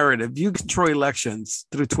control the narrative, you control elections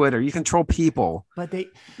through Twitter, you control people. Why do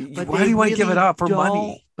you want to give it up for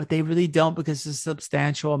money? But they really don't, because a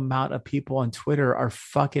substantial amount of people on Twitter are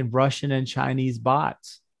fucking Russian and Chinese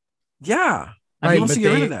bots. Yeah. I mean,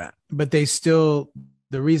 get rid of that. But they still,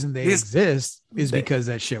 the reason they exist is because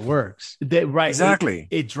that shit works. Right. Exactly.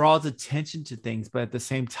 It draws attention to things, but at the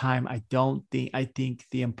same time, I think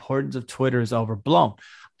the importance of Twitter is overblown.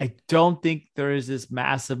 I don't think there is this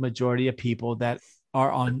massive majority of people that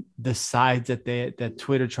are on the sides that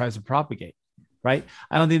Twitter tries to propagate. Right.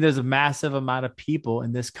 I don't think there's a massive amount of people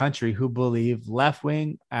in this country who believe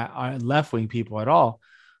left-wing people at all,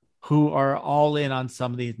 who are all in on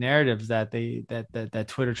some of these narratives that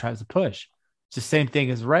Twitter tries to push. It's the same thing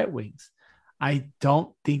as right wings. I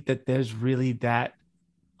don't think that there's really that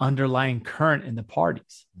underlying current in the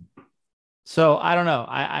parties. So I don't know.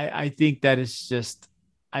 I think that it's just,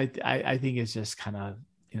 I think it's just kind of,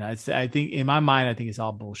 I think in my mind, I think it's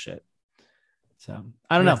all bullshit. So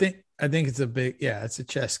I don't know. I think it's it's a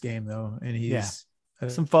chess game though. And he's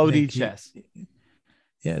some 4D chess.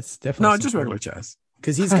 Yeah, it's definitely just regular chess.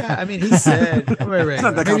 Because he's got, he said, it's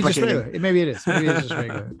not that complicated. Maybe it is. Maybe it's just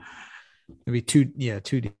regular. Maybe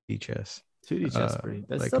 2D chess. 2D chess,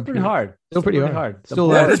 that's still pretty hard. Still pretty hard. Still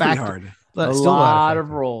pretty hard. A lot of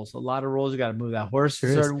rolls. You got to move that horse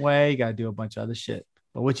a certain way. You got to do a bunch of other shit.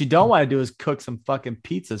 But what you don't want to do is cook some fucking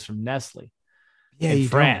pizzas from Nestle. Yeah, in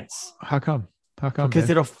France. How come? Because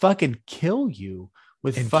it'll fucking kill you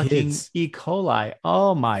with fucking kids. E. coli.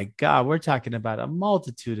 Oh my God. We're talking about a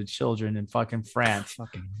multitude of children in fucking France.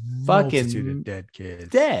 Fucking multitude of dead kids.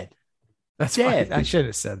 Dead. That's dead. I should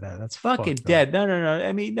have said that. That's fucking dead. No.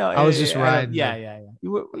 I mean, no. I was just riding. Yeah.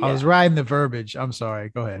 I was riding the verbiage. I'm sorry.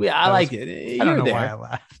 Go ahead. Yeah, I like it. I don't know why I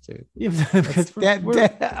laughed, dude.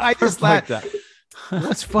 I just laughed.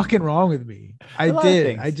 What's fucking wrong with me? I A lot of did.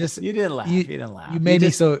 things. I just You didn't laugh. you- You didn't laugh. you made me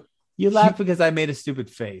just- so. You laughed because I made a stupid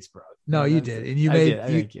face, bro. No, you did, and you made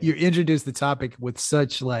thank you introduced the topic with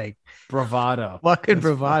such like bravado. fucking That's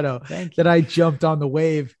bravado Thank you. that I jumped on the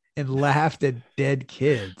wave and laughed at dead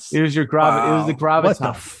kids. It was your It was the gravitas. What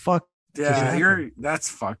the fuck? Yeah, that's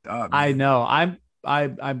fucked up. I man. know.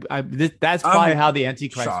 That's probably how the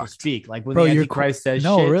Antichrist will shocked. speak. Like when Bro, the you're Antichrist says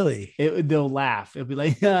no, shit, really. they'll laugh. It'll be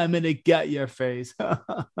like, I'm gonna gut your face,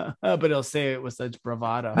 but he'll say it with such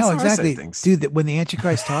bravado. No, how I say exactly, things. dude. When the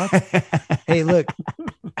Antichrist talks, hey, look,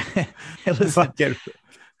 hey, listen, Fucking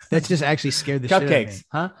that just actually scared the shit out of me. cupcakes,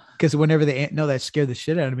 huh? Because whenever that scared the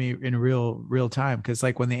shit out of me in real time. Because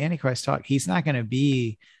like when the Antichrist talk, he's not gonna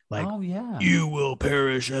be like, Oh yeah. you will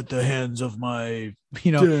perish at the hands of my,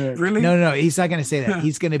 you know. Really? No, he's not gonna say that.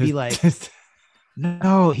 He's gonna be like,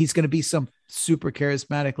 no, he's gonna be some super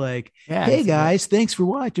charismatic, like, Yeah, hey it's- guys, thanks for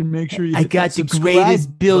watching. Make sure you. I hit got that the subscribe greatest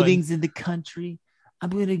button." buildings in the country. I'm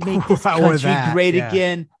going to make this Or country that, great yeah.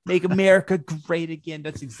 again. Make America great again.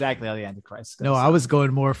 That's exactly how the Antichrist goes. No, I was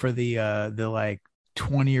going more for the like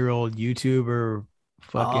 20-year-old YouTuber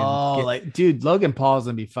fucking. like, dude, Logan Paul's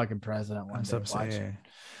gonna be fucking president one That's day. what I'm Watch saying. it.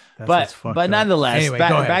 That's what's But fucked up. nonetheless, Anyway, back,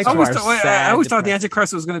 go ahead. back I to always, our thought, sad I always thought the depressing-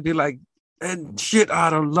 Antichrist was going to be like, and shit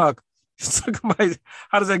out of luck.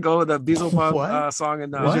 How does that go? The Beelzebub What? song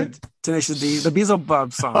in What? Tenacious D. The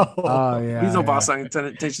Beelzebub song. Oh yeah, Beelzebub song in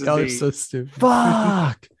Tenacious That D. was so stupid.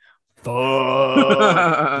 Fuck.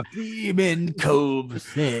 Fuck. Demon Cove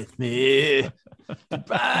sent me.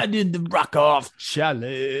 Divided the rock off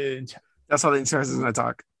challenge. That's how the Antichrist is going to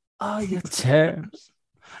talk. Oh, your terms.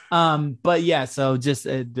 But yeah, so just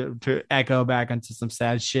to echo back onto some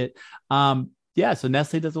sad shit. Yeah, so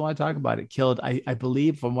Nestle doesn't want to talk about it. Killed, I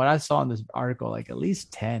believe, from what I saw in this article, like at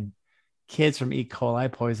least 10 kids from E. coli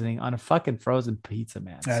poisoning on a fucking frozen pizza,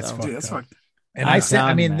 man. That's So- fucked Dude, that's up. fucked. And I'm I said, I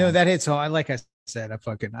telling you, mean, no, man. that hits home. Like I said, I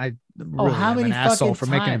really how am many an asshole fucking for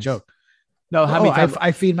making a times? joke. No, how many times?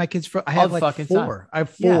 I feed my kids. I All have the like fucking four. time. I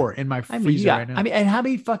have Yeah. 4 in my I mean, freezer yeah. right now. I mean, and how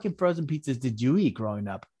many fucking frozen pizzas did you eat growing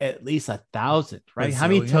up? At least 1,000, right? How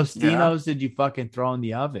many Bazillion. Tostinos did you fucking throw in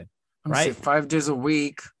the oven? I'm saying Right? 5 days a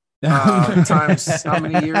week. Times how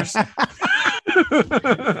many years?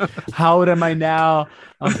 How old am I now?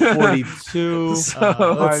 I'm 42. So,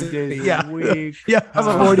 5 days yeah. a week. Yeah, That's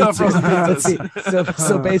a 42. lot of frozen Let's see. pizzas.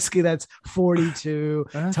 So basically, that's 42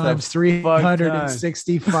 That's times a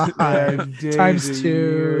 365 days times a 2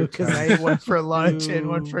 year, because I ate one for lunch and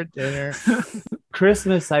one for dinner.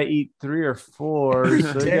 Christmas, I eat 3 or 4. So you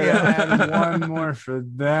gotta Damn. add one more for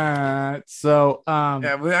that. So,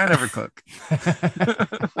 Yeah, I never cook.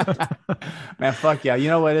 man, fuck yeah. You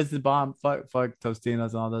know what is the bomb? Fuck Tostinos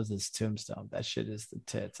and all those is Tombstone. That shit is the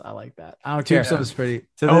tits. I like that. I don't care. Tombstone's pretty.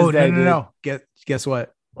 To this Oh, day, no. dude. Guess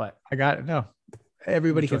what? What? I got it. No.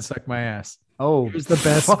 Everybody Which can one? suck my ass. Oh, Here's the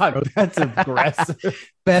best Fuck, frozen- that's aggressive.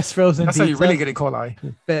 Best frozen That's pizza. how you really get E. coli.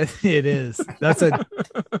 It is. That's a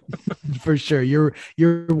for sure. You're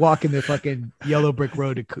walking the fucking yellow brick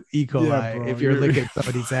road to E. coli Yeah, bro. if you're You're- licking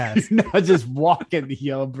somebody's ass. You're not just walking the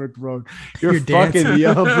yellow brick road. You're You're fucking dancing. the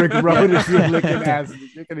yellow brick road if you're licking ass.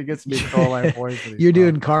 You're gonna get some E. coli poisoning. You're bro.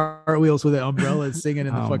 doing cartwheels with an umbrella and singing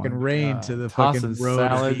in the Oh fucking my rain God. to the Tossing fucking road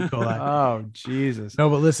of salad. E. coli. Oh Jesus!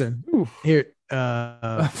 No, but listen, here.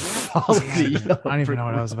 Follow the I yellow don't even brick know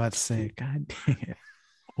what I road. was about to say. God dang it.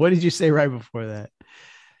 What did you say right before that?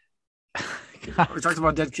 God, We talked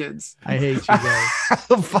about dead kids. I hate you guys.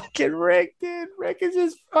 Fucking Rick, dude. Rick is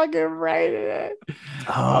just fucking writing it.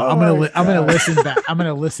 Oh, I'm gonna listen back. I'm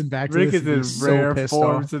gonna listen back to Rick this is and in be so rare pissed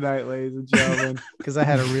form off tonight, ladies and gentlemen. because I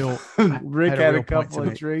had a real. Rick had a had real a point couple to of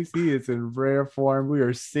make. drinks. He is in rare form. We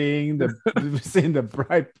are seeing the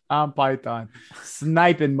bright Tom Python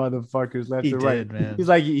sniping motherfuckers left He and right. did, man.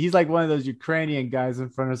 He's like one of those Ukrainian guys in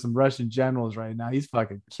front of some Russian generals right now. He's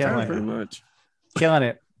fucking killing Pretty it. much. Killing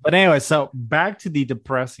it. But anyway, so back to the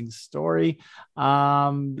depressing story.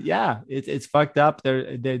 Yeah, it's fucked up.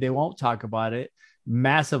 They won't talk about it.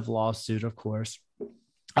 Massive lawsuit, of course.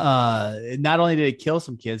 Not only did it kill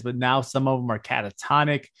some kids, but now some of them are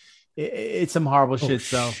catatonic. It's some horrible shit.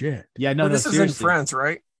 So shit. yeah, no, Well, no, this is in seriously. France,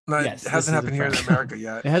 right? Not, Yes, it this hasn't is in happened here in France. America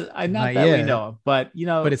yet. It has, not Not that we yet. know of, but you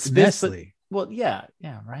know, But it's this- Nestle. well, yeah,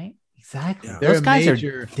 right, exactly. Yeah. They're Those a guys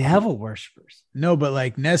major- are devil worshippers. No, but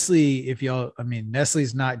like Nestle,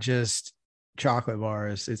 Nestle's not just chocolate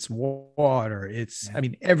bars, it's water, it's Yeah. I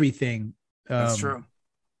mean everything. That's true.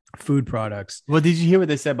 Food products. Well, did you hear what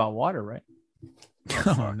they said about water? Right?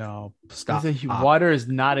 Oh no, stop. They said water is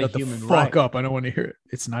not a Shut the human fuck right. up. I don't want to hear it.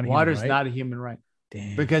 It's not a Water is human right. not a human right.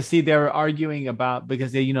 Damn. Because see, they were arguing about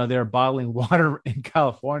because they're bottling water in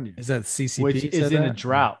California, Is that CCP? which is said in a that?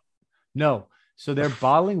 drought. No, So they're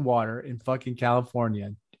bottling water in fucking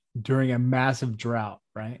California during a massive drought,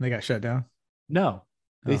 right? They got shut down. No.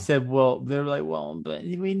 They Oh. said, well, they're like, well, but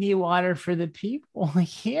we need water for the people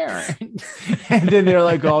here. And then they're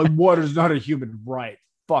like, oh, water's not a human right.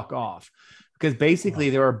 Fuck off. Because basically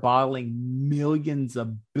they were bottling millions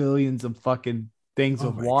of billions of fucking things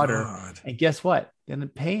of water. God. And guess what? They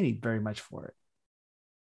didn't pay any very much for it.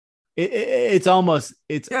 It's almost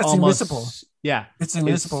municipal. Yeah. It's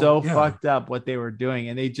municipal. It's so fucked up what they were doing.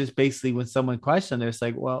 And they just basically, when someone questioned, they're just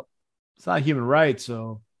like, well, it's not human rights.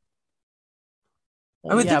 So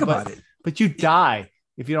I mean, think about it. But you die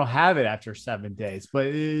if you don't have it after 7 days, but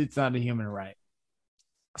it's not a human right.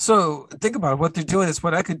 So think about it. What they're doing is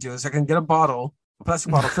what I could do is I can get a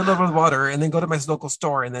plastic bottle, fill it with water, and then go to my local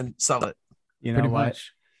store and then sell it. You know Pretty what?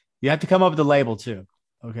 much. You have to come up with a label too.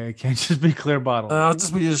 Okay. It can't just be clear bottle. I'll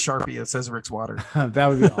just use a Sharpie that says Rick's Water. That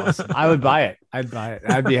would be awesome. I would buy it. I'd buy it.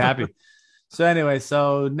 I'd be happy. So anyway,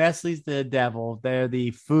 so Nestle's the devil. They're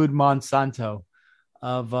the food Monsanto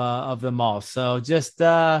of them all. So just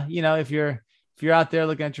if you're out there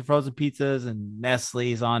looking at your frozen pizzas and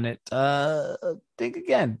Nestle's on it, think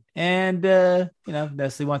again. And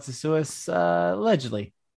Nestle wants to sue us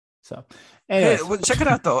allegedly. So hey, well, check it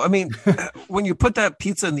out though. I mean, when you put that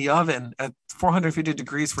pizza in the oven at 450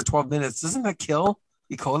 degrees for 12 minutes, doesn't that kill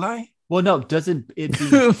E. coli? Well, no, doesn't it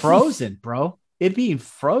be frozen, bro? It being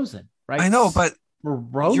frozen, right? I know, but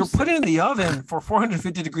Roasted. You're putting it in the oven for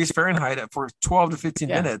 450 degrees Fahrenheit for 12 to 15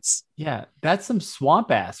 minutes. Yeah, that's some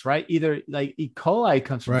swamp ass, right? Either like E. coli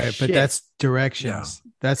comes from right, shit. but that's directions.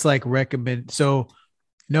 Yeah. That's like recommend. So,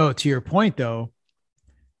 no, to your point though,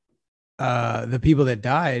 the people that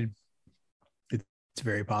died, it's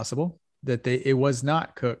very possible that it was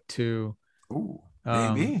not cooked to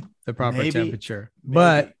maybe the proper temperature,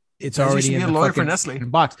 but it's already in the fucking Nestle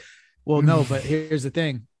box. Well, no, but here's the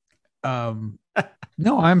thing.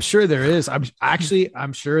 No, I'm sure there is.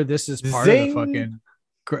 I'm sure this is part of the fucking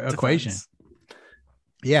equation.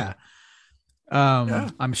 Yeah.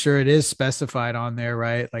 I'm sure it is specified on there,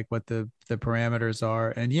 right? Like what the parameters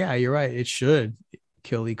are. And yeah, you're right. It should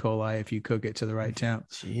kill E. coli if you cook it to the right temp.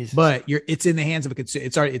 Jesus. But it's in the hands of a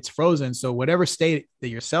consumer. It's frozen. So whatever state that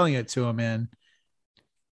you're selling it to them in,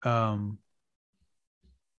 you know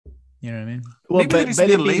what I mean? Well, maybe but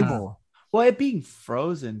a label. Well, it being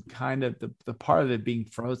frozen, kind of the part of it being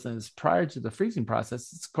frozen is prior to the freezing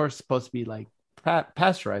process. It's of course supposed to be like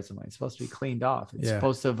pasteurized. It's supposed to be cleaned off. It's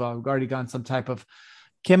supposed to have already gone some type of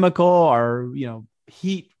chemical or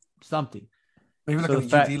heat, something. Maybe like a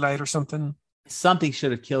UV light or something. Something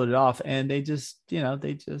should have killed it off, and they just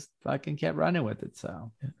fucking kept running with it.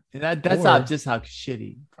 So that's not just how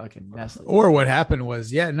shitty fucking Nestle. Or what happened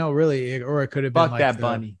was, really, or it could have been like that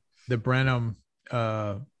bunny, the Brenham.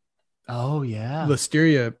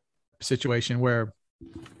 Listeria situation where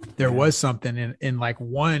there was something in like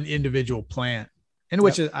one individual plant, in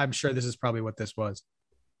which I'm sure this is probably what this was.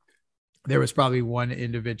 There was probably one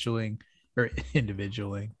individually. I'm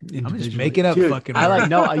just making up fucking words. I like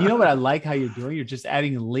you know what I like how you're doing? You're just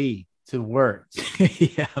adding Lee to words.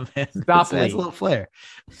 Yeah, man. Stop Lee. That's a little flair.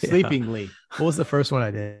 Sleeping Lee. What was the first one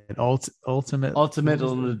I did? Ultimately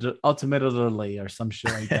or some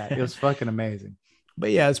shit like that. It was fucking amazing.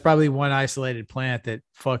 But yeah, it's probably one isolated plant that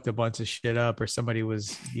fucked a bunch of shit up, or somebody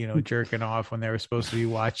was, jerking off when they were supposed to be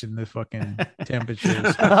watching the fucking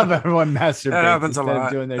temperatures. I love everyone masturbating. That happens a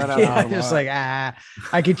lot. Doing their just like, I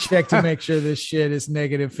could check to make sure this shit is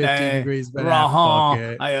negative 15 degrees, but fuck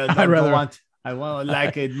it. I want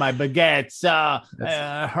like it, my baguettes.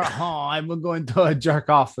 I'm going to jerk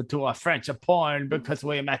off to a French porn because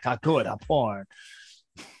we make a good porn.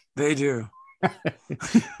 They do.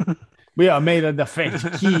 We are made of the French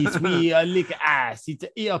keys. We lick ass. It's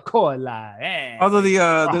E. coli. Although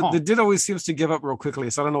the did always seems to give up real quickly,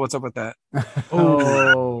 so I don't know what's up with that.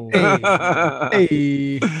 Oh,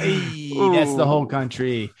 hey, that's the whole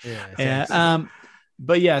country. Yeah.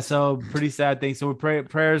 But yeah, so pretty sad thing. So we pray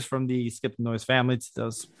prayers from the Skip the Noise family to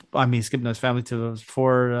those. Skip the Noise family to those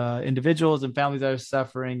 4 individuals and families that are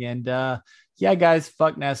suffering. And guys,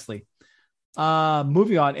 fuck Nestle.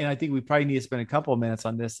 Moving on, and I think we probably need to spend a couple of minutes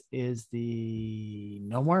on this. Is the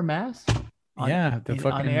no more masks? On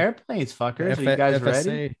airplanes, fuckers. Are you guys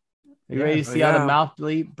ready? Are you ready to see how the mouth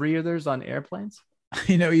breathers on airplanes?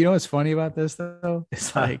 You know what's funny about this though?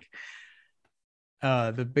 It's like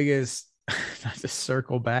the biggest. Not to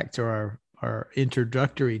circle back to our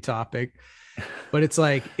introductory topic, but it's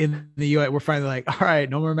like in the U.S. we're finally like, all right,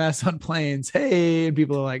 no more masks on planes. Hey, and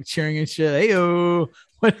people are like cheering and shit. Hey-o.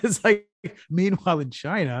 But it's like, meanwhile in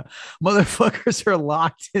China, motherfuckers are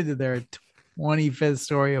locked into their 25th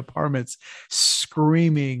story apartments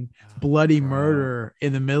screaming bloody murder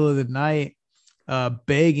in the middle of the night,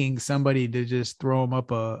 begging somebody to just throw them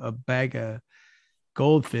up a bag of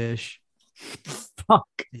goldfish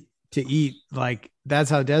to eat. Like, that's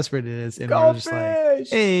how desperate it is. And we're just like,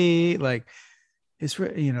 hey, like, it's,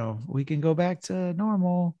 we can go back to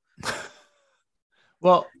normal.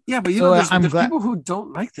 Well, yeah, but there's people who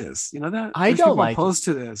don't like this. You know that? I don't like opposed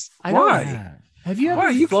to this. Why? Have you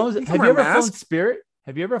ever flown? Have you ever flown Spirit?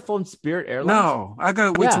 Have you ever flown Spirit Airlines? No, I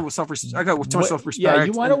got way too much self-respect. I got too much self-respect. Yeah,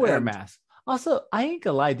 you want to wear a mask. Also, I ain't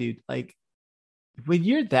gonna lie, dude. Like, when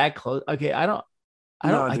you're that close, okay, I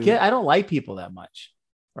don't like people that much,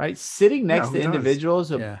 right? Sitting next to individuals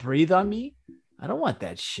who breathe on me, I don't want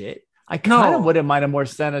that shit. I kind of wouldn't mind a more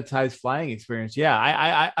sanitized flying experience. Yeah,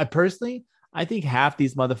 I personally, I think half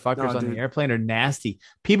these motherfuckers on the airplane are nasty.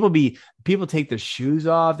 People take their shoes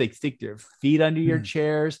off. They stick their feet under your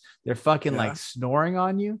chairs. They're fucking like snoring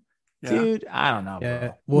on you, dude. I don't know. Yeah.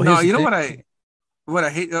 Bro. Well, no, you know what I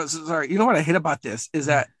hate. Sorry, you know what I hate about this is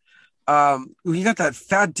that when you got that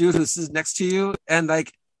fat dude who sits next to you, and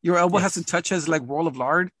like your elbow has to touch his like roll of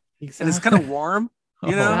lard, and it's kind of warm.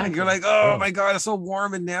 You know, and you're like, oh my God, it's so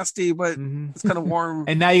warm and nasty, but it's kind of warm.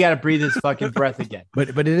 And now you got to breathe his fucking breath again.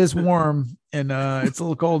 But it is warm, and it's a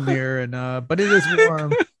little cold in here, and but it is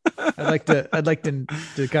warm. I'd like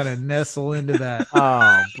to kind of nestle into that.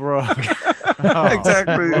 Oh, bro.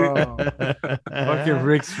 Exactly. Bro. Fucking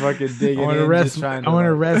Rick's fucking digging. I want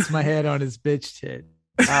to rest my head on his bitch tit.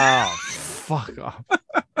 Oh, fuck off.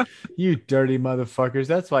 You dirty motherfuckers.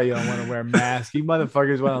 That's why you don't want to wear masks. You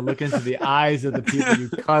motherfuckers want to look into the eyes of the people you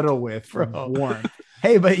cuddle with for warmth.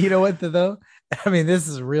 Hey, but you know what though? I mean, this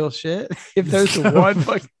is real shit. If there's one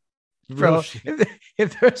fucking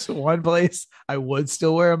if there's one place I would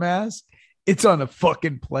still wear a mask, it's on a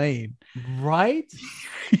fucking plane. Right?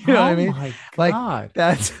 You know what I mean? My like God.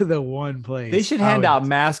 that's the one place. They should hand out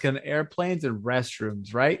masks on airplanes and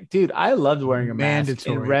restrooms, right? Dude, I loved wearing a mask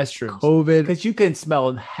in restrooms. COVID. Because you can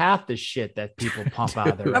smell half the shit that people pump out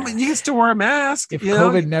of their I mean, you can still wear a mask. If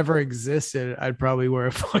COVID never existed, I'd probably wear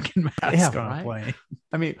a fucking mask on a plane.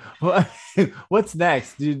 I mean, what's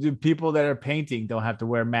next? Do people that are painting don't have to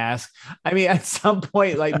wear masks? I mean, at some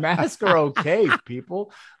point, like, masks are okay,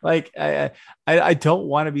 people. Like, I don't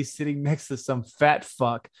want to be sitting next to some fat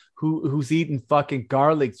fuck who's eating fucking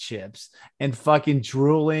garlic chips and fucking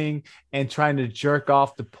drooling and trying to jerk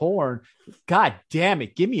off the porn. God damn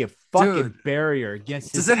it. Give me a fucking barrier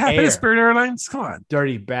against Does it happen at Spirit Airlines? Come on.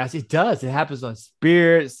 Dirty bastard. It does. It happens on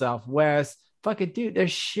Spirit, Southwest. Fucking dude,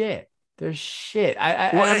 there's shit. There's shit.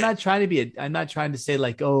 I'm not trying to say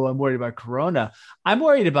like, oh, I'm worried about Corona. I'm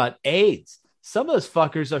worried about AIDS. Some of those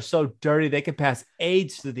fuckers are so dirty they can pass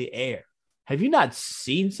AIDS through the air. Have you not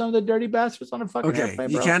seen some of the dirty bastards on a fucking airplane, bro?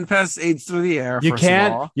 You can pass AIDS through the air. You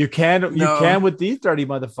can with these dirty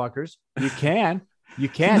motherfuckers. You can.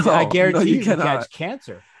 No, I guarantee you can catch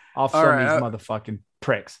cancer off some of these motherfucking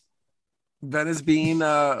pricks. That is being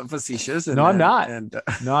facetious. No, I'm not.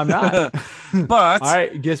 No, I'm not. But all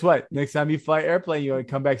right, guess what? Next time you fly airplane, you're gonna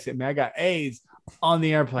come back and say, "Man, I got AIDS on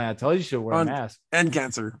the airplane." I told you should wear a mask. And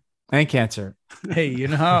cancer. Hey, you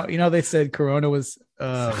know how they said Corona was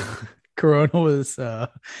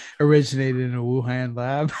originated in a Wuhan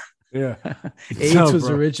lab. Yeah, AIDS was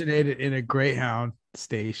originated in a Greyhound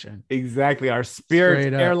station. Exactly, our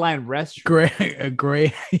Spirit Airline restaurant.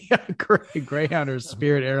 Greyhound or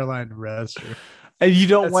Spirit Airline restaurant. And you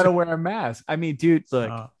don't want to wear a mask. I mean, dude,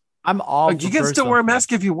 look, I'm all. You can still wear a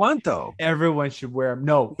mask if you want, though. Everyone should wear them.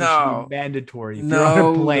 No, it should be mandatory. If you're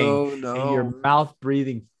on a plane and your mouth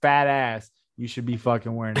breathing fat ass, you should be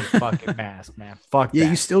fucking wearing a fucking mask, man. Fuck yeah,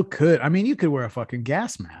 that. you still could. I mean, you could wear a fucking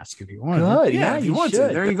gas mask if you want. Good, yeah, if you want to.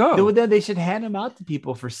 There you go. Then they should hand them out to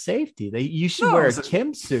people for safety. You should wear a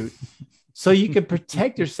Kim suit so you can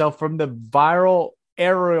protect yourself from the viral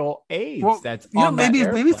aerial AIDS. That's on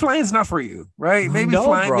maybe flying's not for you, right? Maybe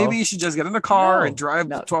maybe you should just get in a car and drive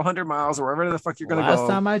 1,200 miles or wherever the fuck you're gonna go.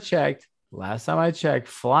 Last time I checked,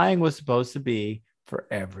 flying was supposed to be for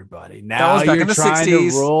everybody. Now was back you're in the trying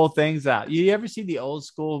 60s. to roll things out. You ever see the old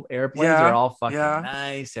school airplanes? They're all fucking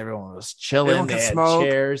nice. Everyone was chilling. Everyone they had smoke.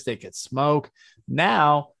 chairs. They could smoke.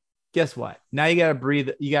 Now, guess what? Now you gotta breathe.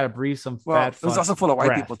 You gotta breathe some fat. It was also full of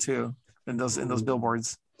white people too in those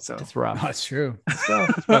billboards. So it's rough. That's true.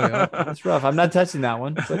 That's rough. I'm not touching that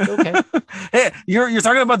one. But okay. Hey, you're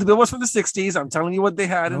talking about the billboards from the 60s. I'm telling you what they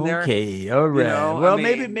had in there. Okay, all right.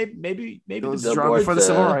 Maybe those the billboards for the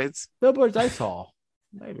civil rights. Billboards I saw.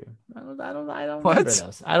 Maybe I don't remember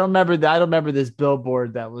those. I don't remember this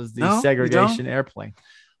billboard that was the segregation airplane.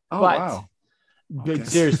 Oh, wow. But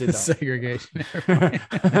seriously, though. Segregation.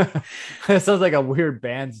 That sounds like a weird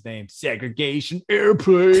band's name. Segregation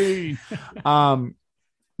Airplane.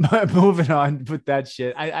 But moving on with that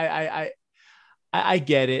shit. I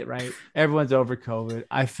get it, right? Everyone's over COVID.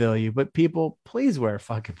 I feel you. But people, please wear a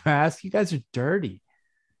fucking mask. You guys are dirty.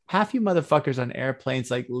 Half you motherfuckers on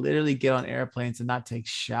airplanes, like literally get on airplanes and not take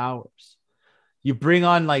showers. You bring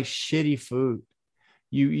on like shitty food.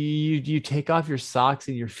 You take off your socks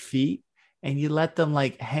and your feet and you let them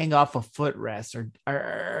like hang off a footrest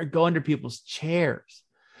or go under people's chairs.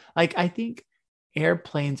 Like, I think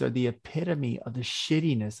airplanes are the epitome of the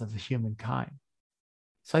shittiness of the humankind.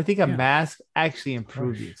 So I think a mask actually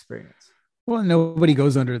improves the experience. Well, nobody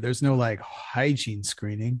goes under. There's no like hygiene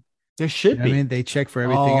screening. There should be. I mean, they check for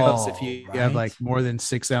everything else. If you have like more than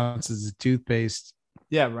 6 ounces of toothpaste.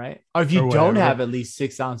 Yeah, right. Or if you don't have at least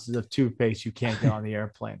 6 ounces of toothpaste, you can't get on the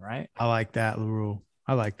airplane, right? I like that rule.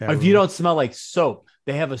 I like that. Or if you don't smell like soap,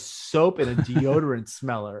 they have a soap and a deodorant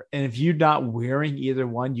smeller. And if you're not wearing either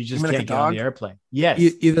one, you just can't get on the airplane. Yes.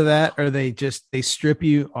 Either that or they strip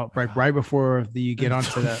you right before you get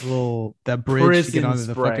onto that bridge to get onto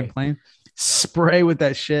the fucking plane. Spray with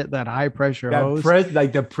that shit, that high pressure hose.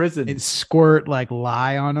 Like the prison. And squirt like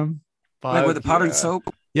lye on them. Like with the powdered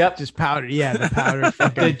soap. Yep. Just powder. Yeah, the powder.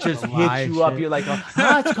 It just hits you up. You're like, oh,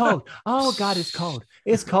 it's cold. Oh, God, it's cold.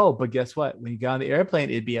 It's cold. But guess what? When you get on the airplane,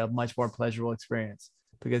 it'd be a much more pleasurable experience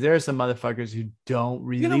because there are some motherfuckers who don't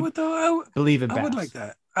really believe in baths. I would like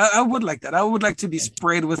that. I would like that. I would like to be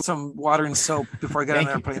sprayed with some water and soap before I get on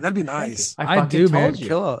the airplane. That'd be nice. I do, man.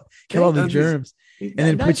 Kill all the germs. And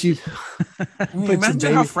then put you.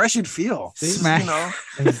 Imagine how fresh you'd feel. Smack,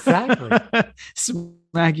 exactly.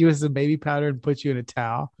 Smack you with some baby powder and put you in a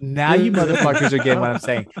towel. Now you motherfuckers are getting what I'm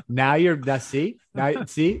saying. Now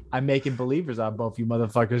see, I'm making believers on both you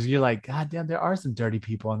motherfuckers. You're like, God damn, there are some dirty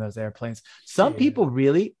people on those airplanes. Some people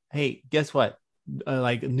really. Hey, guess what?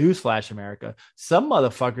 Like newsflash, America. Some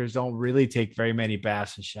motherfuckers don't really take very many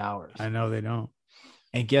baths and showers. I know they don't.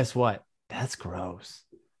 And guess what? That's gross.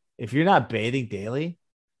 If you're not bathing daily,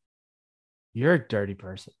 you're a dirty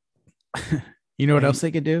person. You know what else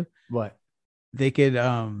they could do? What? They could,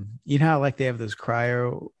 you know how like they have those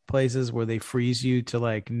cryo places where they freeze you to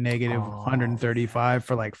like negative 135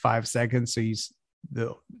 for like 5 seconds. So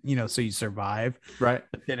so you survive. Right.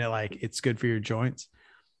 But then it's good for your joints.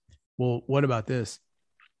 Well, what about this?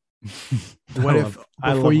 What if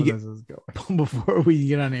before we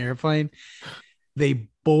get on an airplane, they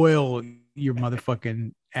boil your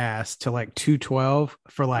motherfucking ass to like 212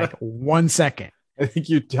 for like 1 second? I think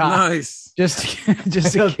you die. Nice. Just to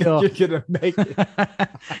kill. You're gonna make it.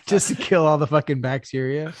 Just to kill all the fucking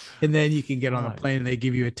bacteria, and then you can get on the plane and they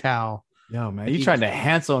give you a towel. Yo, man, you trying to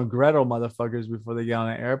Hansel and Gretel motherfuckers before they get on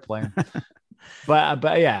an airplane.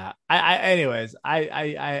 but yeah, I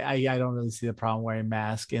don't really see the problem wearing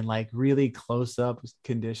mask in like really close up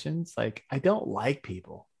conditions. Like, I don't like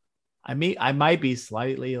people. I might be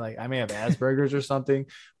slightly like, I may have Asperger's or something,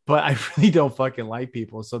 but I really don't fucking like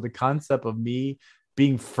people. So the concept of me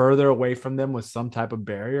being further away from them with some type of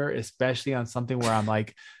barrier, especially on something where I'm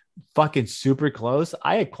like fucking super close,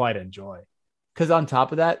 I quite enjoy. Because on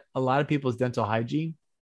top of that, a lot of people's dental hygiene,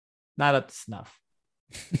 not up to snuff.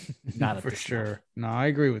 Not up for to sure. snuff. No, I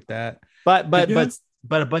agree with that. But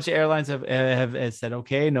a bunch of airlines have said,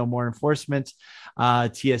 okay, no more enforcement.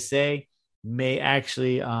 TSA may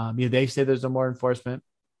actually, they say there's no more enforcement.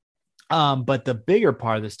 But the bigger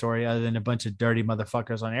part of the story, other than a bunch of dirty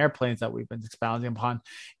motherfuckers on airplanes that we've been expounding upon,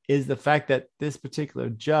 is the fact that this particular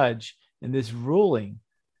judge in this ruling,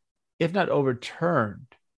 if not overturned,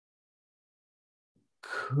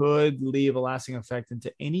 could leave a lasting effect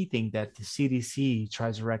into anything that the CDC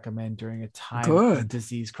tries to recommend during a time of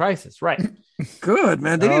disease crisis. Right. Good,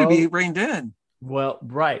 man. They need to be reined in. Well,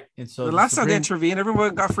 right. And so the last time they intervened,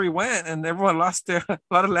 everyone got free rent and everyone lost a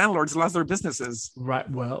lot of landlords lost their businesses. Right.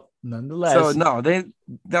 Well, nonetheless. So no,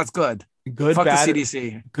 that's good. Good, fuck bad, the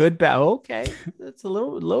CDC. Good, bad. Okay. That's a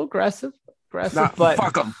little aggressive. But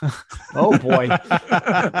fuck them. Oh boy.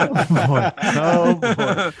 Oh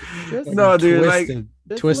boy. No, dude, like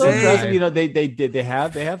twisted. You know, they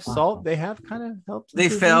have salt. They have kind of helped. They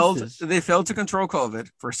failed to control COVID.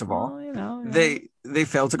 First of all, they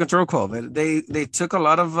failed to control COVID. They took a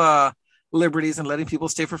lot of liberties and letting people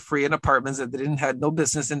stay for free in apartments that they had no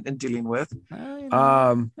business in dealing with.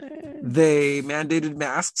 They mandated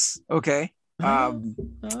masks. Okay. No,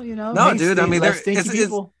 dude. I mean,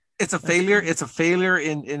 it's a failure. It's a failure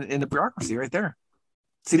in the bureaucracy right there.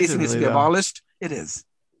 CDC needs to be abolished. It is.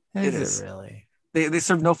 It is really. They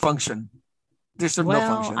serve no function. They serve no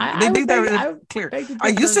function. They made that clear. I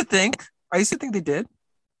used to think they did.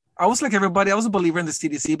 I was like everybody. I was a believer in the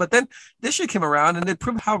CDC, but then this shit came around and it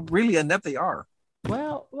proved how really inept they are.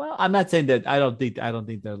 Well, I'm not saying that I don't think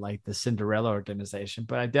they're like the Cinderella organization,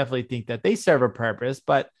 but I definitely think that they serve a purpose.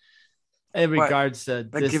 But in regards to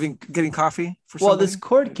like getting coffee for this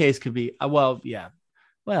court case could be yeah.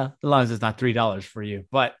 Well, as long as it's not $3 for you,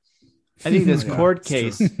 but I think this court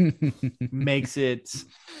case makes it.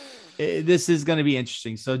 This is going to be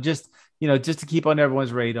interesting. So just to keep on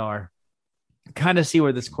everyone's radar, kind of see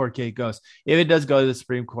where this court case goes. If it does go to the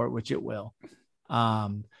Supreme Court, which it will,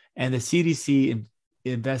 and the CDC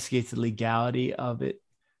investigates the legality of it,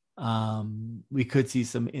 we could see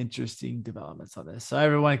some interesting developments on this. So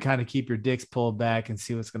everyone kind of keep your dicks pulled back and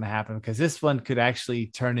see what's going to happen, because this one could actually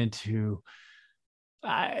turn into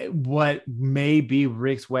what may be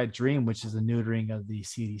Rick's wet dream, which is the neutering of the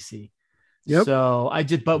CDC. Yep. So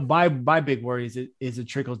but my big worry is it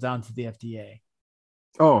trickles down to the FDA.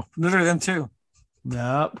 Oh, neuter them too.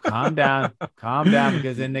 Nope. Calm down.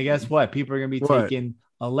 Because then guess what? People are going to be taking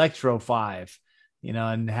Electro 5,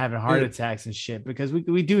 and having heart attacks and shit, because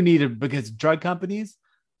we do need it, because drug companies,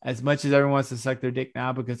 as much as everyone wants to suck their dick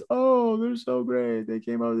now because, they're so great, they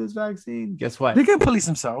came out with this vaccine. Guess what? They can police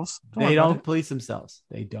themselves. They don't police themselves.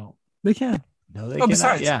 They don't. They can. No, they cannot.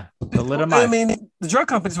 Besides, I mean, the drug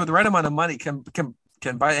companies with the right amount of money can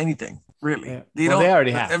buy anything, really. Yeah. They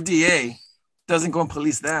already have. FDA doesn't go and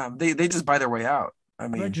police them. They just buy their way out. I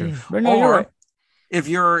mean, right. If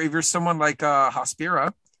you're someone like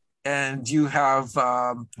Hospira and you have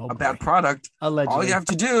a bad product, allegedly, all you have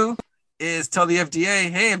to do is tell the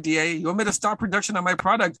FDA, hey, FDA, you want me to stop production on my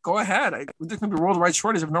product? Go ahead. There's going to be a worldwide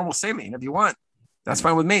shortage of normal saline if you want. That's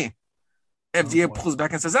fine with me. FDA pulls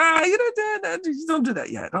back and says, you don't do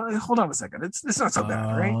that yet. Hold on a second. It's not so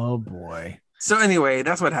bad, right? Oh, boy. So anyway,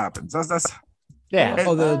 that's what happens. That's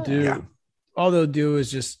all they'll do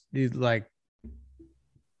is just like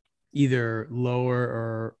either lower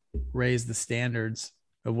or raise the standards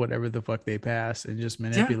of whatever the fuck they pass and just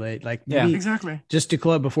manipulate. Exactly. Just to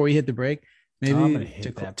close before we hit the break, maybe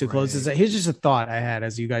to close this. Here's just a thought I had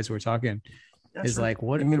as you guys were talking. Like,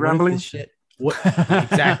 what? You mean rambling? This shit? What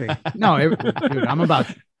exactly? No, dude, I'm about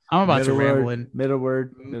to ramble in middle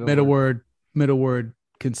word,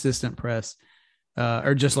 consistent press,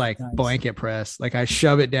 or just like blanket press. Like I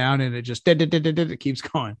shove it down and it just it keeps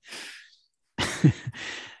going.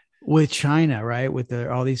 With China, right? With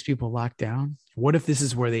all these people locked down. What if this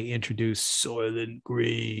is where they introduce Soylent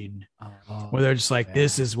Green? Where they're just like,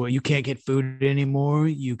 this is what you can't get food anymore.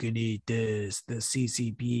 You can eat this. The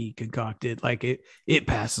CCP concocted, like it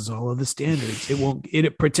passes all of the standards.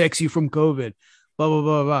 It protects you from COVID. Blah, blah,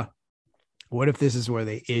 blah, blah. What if this is where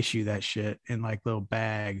they issue that shit in like little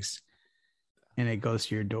bags and it goes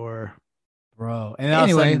to your door? Bro. And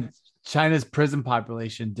anyway, China's prison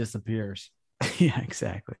population disappears. Yeah,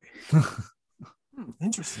 exactly.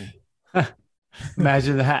 Interesting.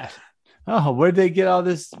 Imagine that. Oh, where'd they get all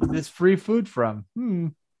this free food from?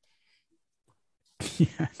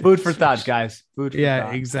 Yeah, food for thought, guys. Food for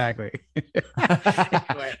thought. Exactly.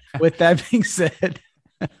 Anyway, with that being said,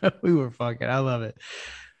 we were fucking. I love it.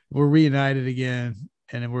 We're reunited again,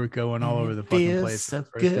 and we're going all over the fucking place. So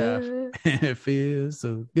good. It feels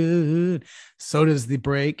so good. So does the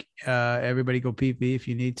break. Everybody go pee if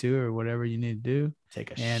you need to, or whatever you need to do.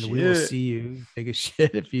 Take a shit. And we will see you. Take a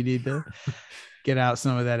shit if you need to. Get out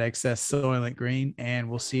some of that excess Soylent Green, and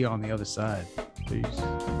we'll see you on the other side. Peace.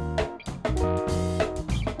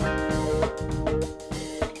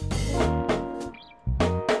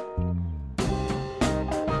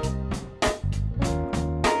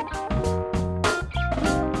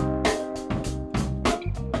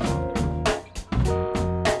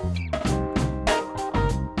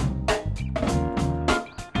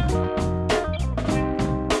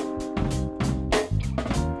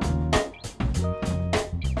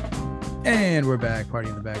 And we're back, Party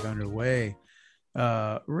in the Back underway.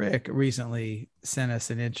 Rick recently sent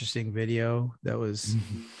us an interesting video that was,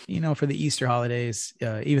 for the Easter holidays.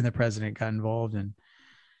 Even the president got involved and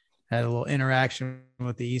had a little interaction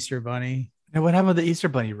with the Easter Bunny. And what happened with the Easter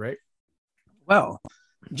Bunny, Rick? Well,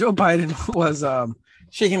 Joe Biden was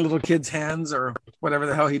shaking little kids' hands or whatever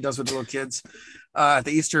the hell he does with little kids at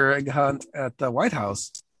the Easter egg hunt at the White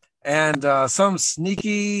House. And some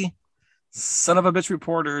sneaky son of a bitch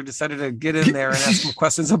reporter decided to get in there and ask some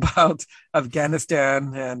questions about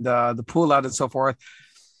Afghanistan and the pullout and so forth.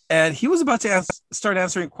 And he was about to start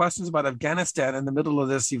answering questions about Afghanistan in the middle of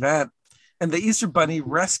this event. And the Easter Bunny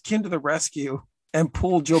came to the rescue and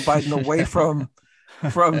pulled Joe Biden away from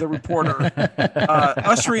the reporter,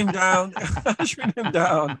 ushering him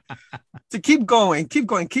down to keep going, keep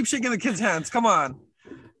shaking the kids' hands. Come on.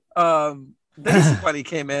 the Easter Bunny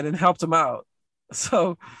came in and helped him out.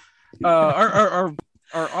 So our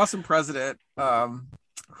awesome president,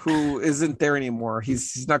 who isn't there anymore,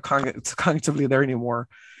 he's not cognitively there anymore.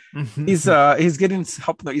 He's getting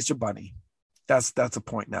help from the Easter Bunny. That's a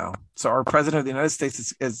point now. So our president of the United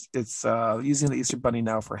States is using the Easter Bunny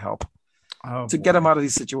now for help to get him out of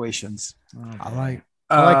these situations. I like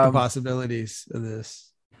the possibilities of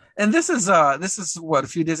this. And this is what, a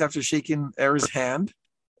few days after shaking Air's hand.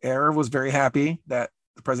 Air was very happy that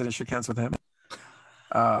the president shook hands with him.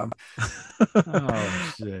 Oh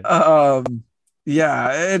shit.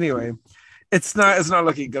 Yeah. Anyway, it's not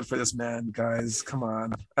looking good for this man, guys. Come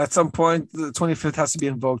on. At some point, the 25th has to be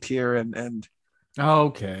invoked here, and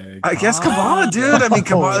okay. I guess Kamala, dude. I mean,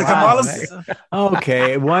 Kamala's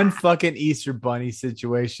okay. One fucking Easter Bunny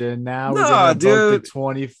situation. Now we're gonna vote the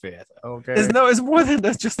 25th. Okay. It's more than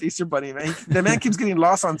that's just Easter Bunny, man. The man keeps getting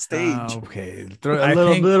lost on stage. Okay. A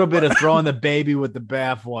little bit of throwing the baby with the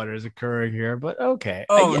bathwater is occurring here, but okay.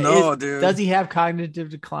 Oh no, dude. Does he have cognitive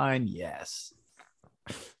decline? Yes.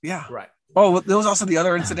 Yeah. Right. Oh, there was also the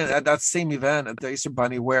other incident at that same event at the Easter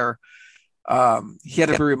Bunny where he had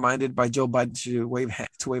to be reminded by Joe Biden to wave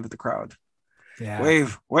at the crowd. Yeah.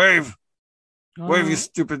 Wave, you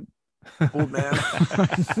stupid old man.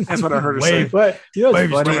 That's what I heard her say. But you know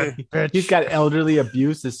what's funny? He's got elderly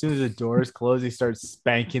abuse. As soon as the door is closed, he starts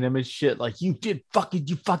spanking him and shit. Like, you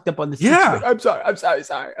fucked up on this. Yeah. I'm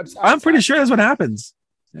sorry. I'm pretty sure that's what happens.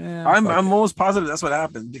 Yeah, I'm almost positive that's what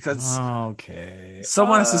happened, because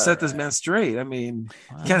someone has to set this man straight. I mean,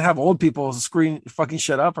 you can't have old people fucking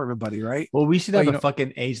shut up for everybody, right? Well, we should have a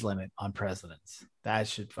fucking age limit on presidents. That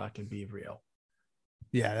should fucking be real.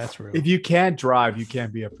 Yeah, that's real. If you can't drive, you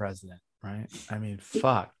can't be a president, right? I mean,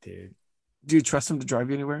 fuck, dude. Do you trust him to drive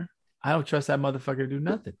you anywhere? I don't trust that motherfucker to do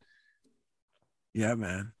nothing. Yeah,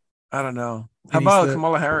 man. I don't know. How about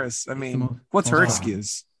Kamala Harris? I mean, what's her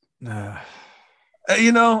excuse?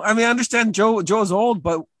 You know, I mean, I understand Joe's old,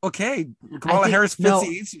 but okay, Kamala Harris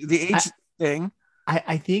fits the age thing.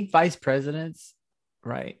 I think vice presidents,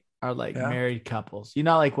 right, are like married couples. You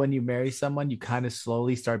know, like when you marry someone, you kind of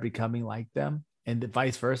slowly start becoming like them, and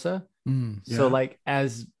vice versa. So, like,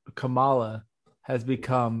 as Kamala has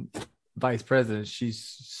become vice president, she's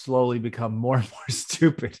slowly become more and more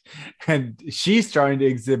stupid, and she's starting to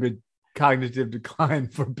exhibit cognitive decline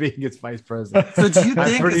for being its vice president. So do you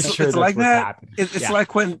think it's like that? It's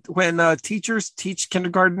like when teachers teach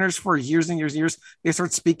kindergartners for years and years and years, they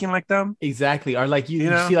start speaking like them. Exactly. Or like you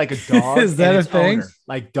see like a dog. Is that a thing? Owner.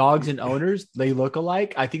 Like dogs and owners, they look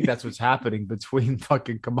alike. I think that's what's happening between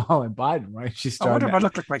fucking Kamala and Biden, right? I wonder if I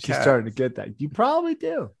look like my cat. She's starting to get that. You probably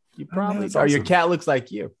do. You probably do. Or awesome. your cat looks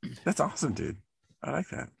like you. That's awesome, dude. I like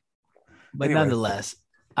that. But nonetheless,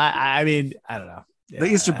 I mean, I don't know. The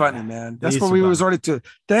Easter Bunny, man. That's what we resorted to.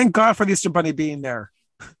 Thank God for the Easter Bunny being there.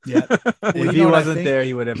 Yeah. If he wasn't there,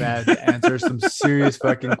 he would have had to answer some serious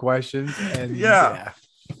fucking questions. And yeah.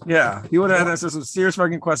 He would have had to answer some serious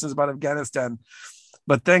fucking questions about Afghanistan.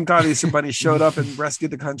 But thank God Easter Bunny showed up and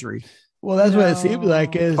rescued the country. Well, that's what it seems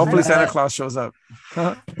like. Hopefully Santa Claus shows up.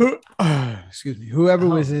 Excuse me. Whoever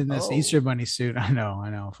was in this Easter Bunny suit. I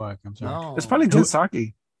know. Fuck. I'm sorry. It's probably Jen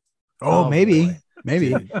Psaki. Oh, maybe. Boy. Maybe.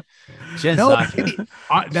 Jen Psaki.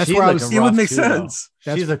 That's where I was. It would make sense.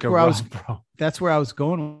 That's where I was. That's where I was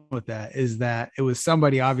going with that. Is that it was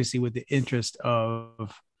somebody obviously with the interest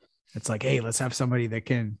of. It's like, hey, let's have somebody that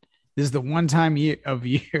can. This is the one time of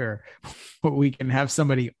year where we can have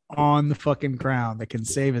somebody on the fucking ground that can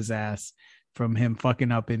save his ass from him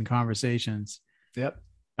fucking up in conversations. Yep.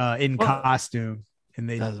 In costume. And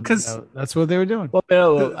that's what they were doing.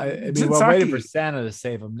 Well, I mean, we're waiting for Santa to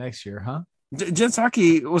save him next year, huh? Jen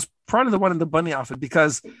Psaki was probably the one in the bunny outfit,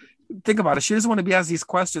 because think about it. She doesn't want to be asked these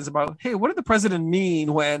questions about, hey, what did the president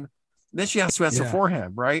mean when? Then she has to answer for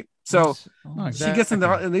him, right? So she gets in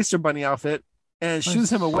the Easter Bunny outfit and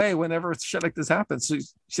shoos him away whenever shit like this happens. So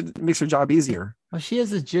she makes her job easier. Well, she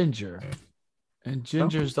is a ginger, and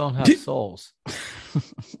gingers don't have souls.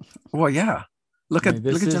 Well, yeah. Look at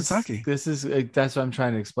Jen Psaki. That's what I'm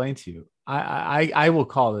trying to explain to you. I will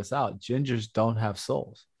call this out. Gingers don't have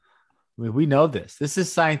souls. I mean, we know this. This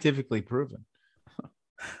is scientifically proven.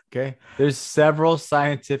 Okay. There's several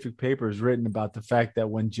scientific papers written about the fact that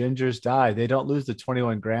when gingers die, they don't lose the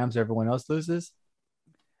 21 grams everyone else loses.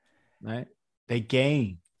 Right? They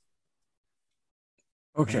gain.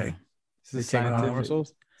 Okay. Yeah. This is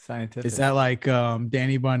scientific. Scientific. Is that like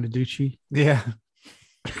Danny Bonaducci? Yeah.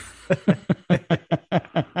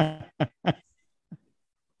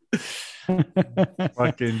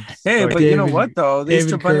 Fucking hey, but you know what though? The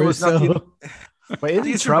Easter Bunny was not Wait,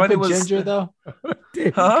 isn't Trump a ginger though?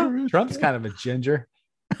 Huh? Trump's kind of a ginger.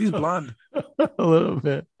 He's blonde. A little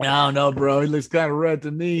bit. I don't know, bro. He looks kind of red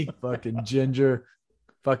to me. Fucking ginger.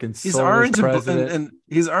 Fucking He's soulless orange president. and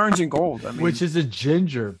he's orange and gold. I mean, Which is a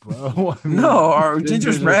ginger, bro. I mean, no, our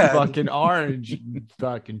ginger's are red. fucking orange.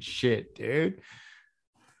 Fucking shit, dude.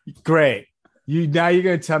 Great. Now you're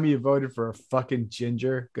gonna tell me you voted for a fucking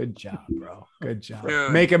ginger? Good job, bro. Good job.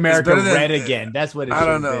 Dude, Make America red again. That's what it I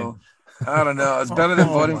don't should've know. I don't know. It's better than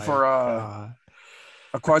voting for God.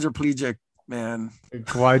 a quadriplegic man. been.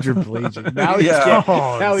 Quadriplegic. Now he Yeah. can't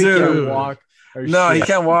walk. No, shit. he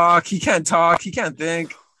can't walk. He can't talk. He can't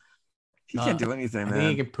think. He No, can't do anything, I man. think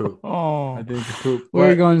he can poop. Oh, I think he can poop.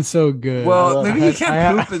 we're But- going so good. Well, maybe he I-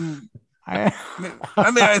 can't poop and I-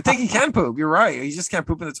 I mean, I think he can poop. You're right. He just can't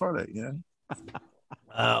poop in the toilet. Yeah.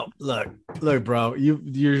 Oh, look, bro.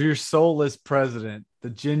 You're soulless president, the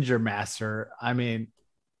ginger master. I mean,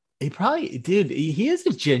 he probably, dude. He is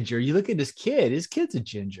a ginger. You look at his kid. His kid's a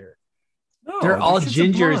ginger. No, They're the all kids are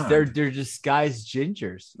gingers. blonde. They're disguised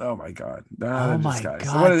gingers. Oh my god. Oh my Disguised.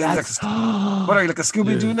 god. What are, you, that's- what are you like a Scooby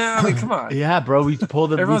Doo Dude. now? I mean, come on. Yeah, bro. We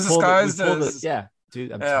pulled the. Everyone's we pulled the- we disguised pulled the- as- Yeah,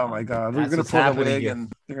 dude. I'm Oh telling my you, god. We're that's gonna what's pull the happening wig here.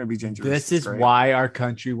 and they're gonna be gingers. This It's is great. why our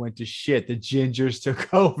country went to shit. The gingers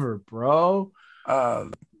took over, bro.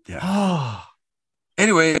 Yeah. Oh,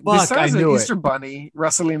 Anyway, Fuck, besides I the knew it. Easter Bunny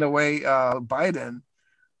wrestling away Biden,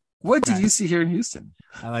 what did Right. you see here in Houston?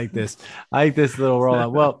 I like this. I like this little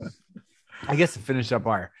rollout. Well, I guess to finish up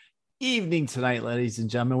our evening tonight, ladies and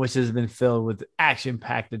gentlemen, which has been filled with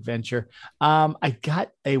action-packed adventure. I got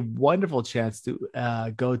a wonderful chance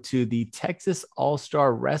to go to the Texas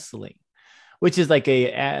All-Star Wrestling, which is like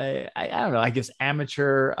I don't know, I guess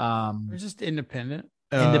amateur We're just independent.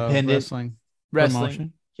 Independent wrestling.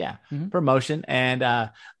 promotion. Yeah, Mhm. promotion. And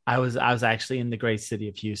I was actually in the great city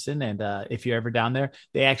of Houston, and if you're ever down there,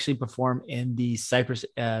 they actually perform in the Cypress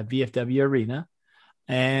VFW Arena,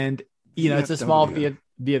 and it's a small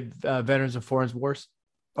VFW. Veterans of Foreign Wars.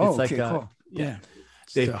 Oh, It's okay, like, cool. Yeah.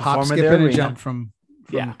 They Just a hop, perform in skip, their and a arena. jump from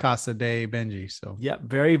Yeah. Casa de Benji. So Yeah,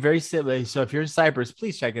 very, very similar. So if you're in Cyprus,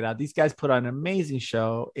 please check it out. These guys put on an amazing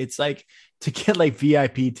show. It's like to get like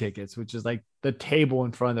VIP tickets, which is like the table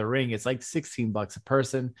in front of the ring. It's like $16 a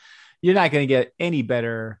person. You're not going to get any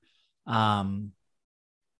better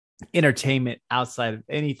entertainment outside of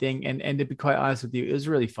anything. And to be quite honest with you, it was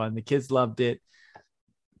really fun. The kids loved it.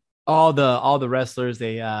 All the wrestlers,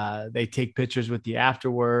 they take pictures with you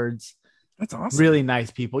afterwards. That's awesome. Really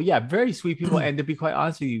nice people. Yeah, very sweet people. And to be quite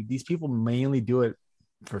honest with you, these people mainly do it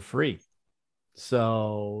for free.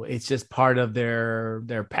 So it's just part of their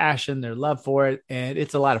passion, their love for it, and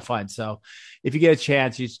it's a lot of fun. So if you get a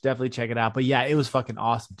chance, you should definitely check it out. But yeah, it was fucking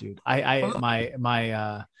awesome, dude.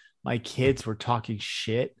 My kids were talking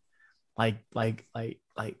shit. Like I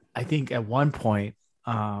think at one point,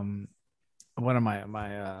 one of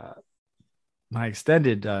my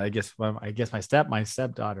extended, I guess my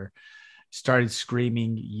stepdaughter started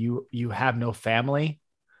screaming, you have no family.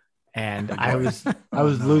 And I was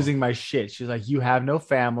losing my shit. She's like, you have no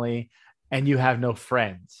family and you have no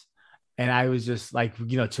friends. And I was just like,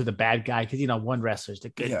 to the bad guy, because one wrestler's the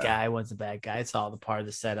good guy, one's the bad guy. It's all the part of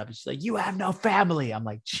the setup. And she's like, you have no family. I'm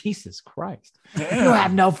like, Jesus Christ. Damn. You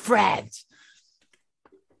have no friends.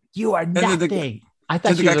 You are did the- nothing. I thought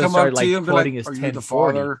Did the she guy was come started up to you like and be quoting like, his "Are you the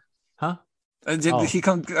 1040. father?" Huh? And did Oh. he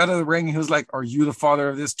come out of the ring? He was like, "Are you the father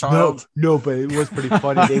of this child?" No, but it was pretty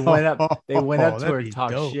funny. They went up to That'd her be and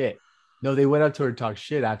talked dope. shit. No, they went up to her and talked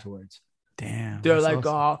shit afterwards. damn. They're that's like,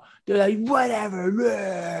 awesome. they're like, whatever,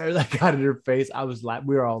 like out of her face. I was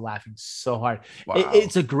we were all laughing so hard. Wow.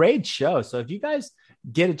 It's a great show. So if you guys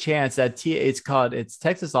get a chance, it's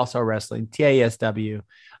Texas All-Star Wrestling, TASW.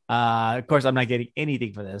 Of course, I'm not getting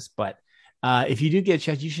anything for this, but if you do get a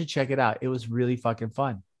chance, you should check it out. It was really fucking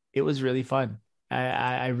fun. It was really fun.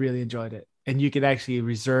 I really enjoyed it. And you can actually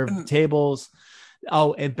reserve tables.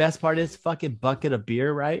 Oh, and best part is fucking bucket of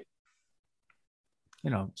beer, right?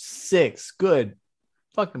 6 good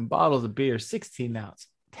fucking bottles of beer, 16 ounce,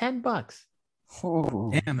 $10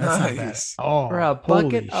 Oh, Damn, that's not bad. nice. Oh, for a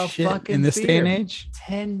bucket holy of shit. fucking in this day and beer. age.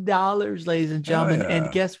 $10, ladies and gentlemen. yeah.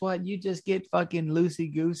 And guess what? You just get fucking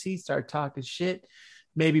loosey goosey, start talking shit,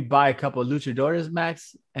 maybe buy a couple of luchadores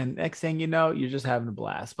max, and next thing you know, you're just having a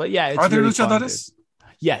blast. But yeah, it's Are there really fun, luchadores? dude.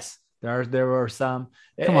 Yes, there were some.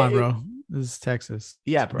 Come on, It- bro. This is Texas.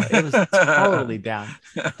 Yeah, bro. It was totally down.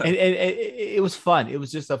 And it was fun. It was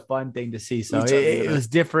just a fun thing to see. So it was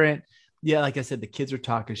different. Yeah, like I said, the kids were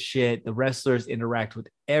talking shit. The wrestlers interact with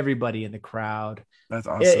everybody in the crowd. That's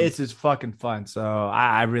awesome. It's just fucking fun. So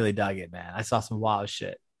I really dug it, man. I saw some wild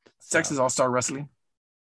shit. So, Texas All-Star Wrestling.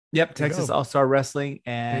 Yep, Texas All-Star Wrestling,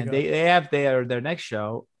 and they have their next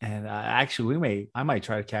show. And actually, I might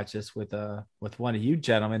try to catch this with one of you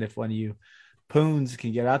gentlemen if one of you poons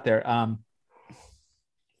can get out there.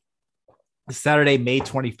 Saturday, May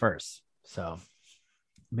 21st. So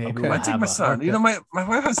maybe I take my son. You know, my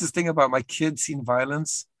wife has this thing about my kids seeing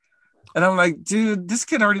violence. And I'm like, dude, this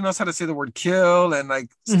kid already knows how to say the word kill and like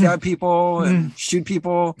stab people and shoot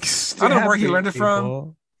people. I don't know where he learned it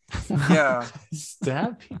from. Yeah.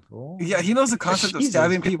 Stab people. Yeah, he knows the concept of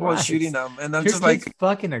stabbing people and shooting them. And I'm just like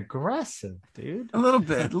fucking aggressive, dude. A little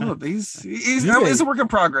bit. It's a work in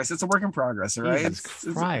progress. It's a work in progress, all right?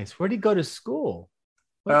 Jesus Christ. Where'd he go to school?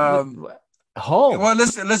 Home. Well,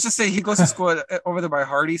 let's just say he goes to school over there by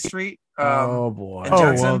Hardy Street. Oh boy.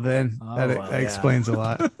 Well then that explains a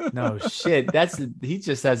lot. No shit. He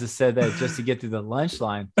just has to say that just to get through the lunch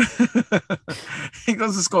line. He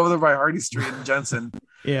goes to school over there by Hardy Street in Jensen.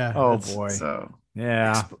 Yeah. Oh boy. So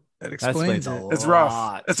yeah, that explains it. It's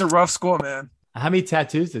rough. It's a rough school, man. How many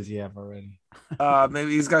tattoos does he have already?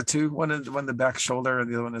 Maybe he's got two. One in the back shoulder and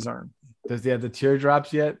the other one in his arm. Does he have the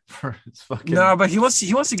teardrops yet? For his fucking... No, but he wants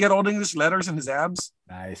to get Old English letters in his abs.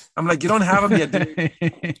 Nice. I'm like, you don't have them yet,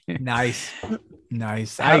 dude. Nice.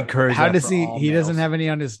 I encourage. How does he? He doesn't have any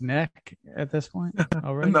on his neck at this point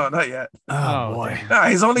already. No, not yet. Oh boy. Nah,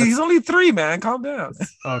 he's only 3, man. Calm down.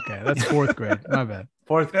 Okay, that's 4th grade. My bad.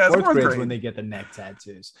 Fourth grade when they get the neck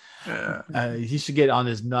tattoos. Yeah. He should get on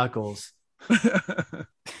his knuckles.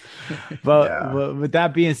 But with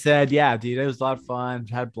that being said, yeah, dude, it was a lot of fun.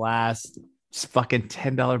 Had blast. Just fucking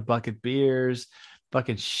 $10 bucket beers,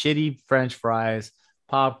 fucking shitty French fries,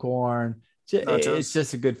 popcorn. It's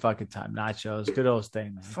just a good fucking time. Nachos, good old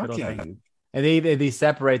thing, man. Fuck yeah. Thing. And they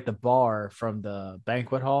separate the bar from the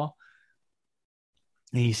banquet hall.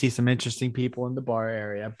 And you see some interesting people in the bar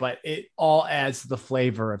area, but it all adds to the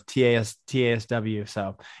flavor of TASW.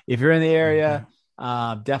 So if you're in the area,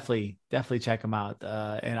 definitely check them out.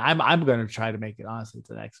 And I'm going to try to make it honestly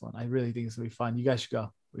to the next one. I really think it's gonna be fun. You guys should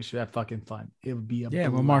go. We should have fucking fun. It would be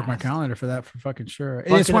blast. We'll mark my calendar for that for fucking sure.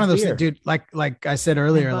 It's one of those things, dude. Like I said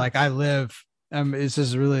earlier, like I live. It's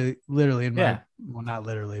just really literally in my well, not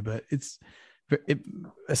literally, but it's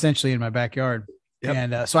essentially in my backyard. Yep.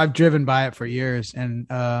 And so I've driven by it for years, and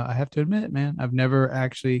I have to admit, man, I've never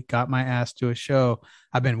actually got my ass to a show.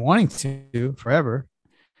 I've been wanting to forever.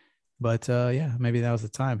 But maybe that was the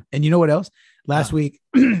time. And you know what else? Last week,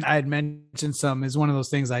 I had mentioned something. It's one of those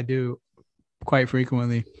things I do quite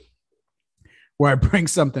frequently where I bring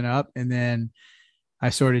something up and then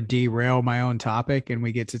I sort of derail my own topic and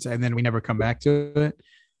we get to, and then we never come back to it.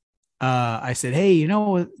 I said, hey, you know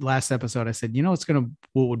what? Last episode, I said, you know,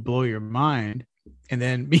 what would blow your mind. And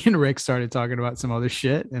then me and Rick started talking about some other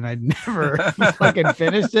shit and I never fucking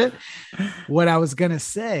finished it. What I was going to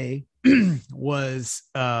say was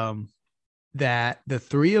that the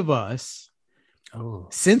three of us,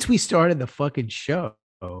 since we started the fucking show,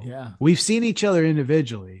 we've seen each other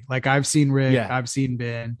individually. Like I've seen Rick, I've seen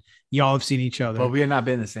Ben, y'all have seen each other, but we have not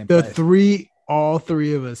been in the same place. All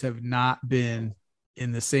three of us have not been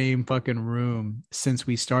in the same fucking room since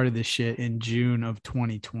we started this shit in June of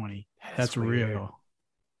 2020. That's real.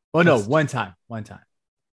 Oh no, one time.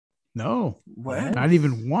 No, what? Not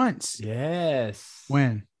even once. Yes.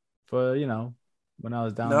 When? For when I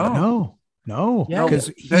was down there. No. Yeah, because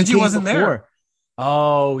Benji wasn't there.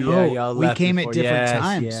 Oh yeah, y'all we came before. at different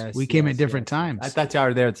times. We came at different times. I thought y'all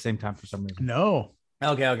were there at the same time for some reason. No.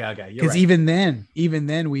 Okay. Because even then,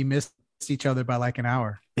 we missed each other by like an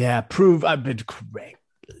hour. Yeah, prove I've been correct.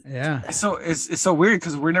 Yeah. So it's so weird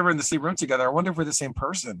because we're never in the same room together. I wonder if we're the same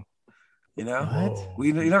person. You know, what?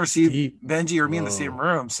 You never see Benji or me in the same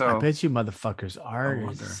room. So I bet you motherfuckers are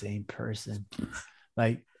the same person.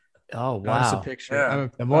 Like, oh wow, that's a picture. Yeah.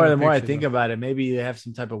 The more I think about it, maybe they have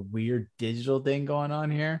some type of weird digital thing going on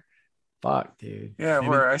here. Fuck, dude. Yeah, maybe.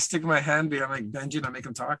 Where I stick my hand behind like Benji and I make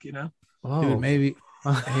him talk. You know, dude, maybe.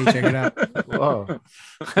 Hey, check it out.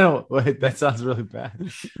 Whoa. Wait, that sounds really bad.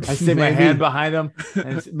 I stick my hand behind him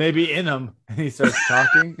and maybe in him and he starts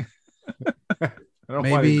talking.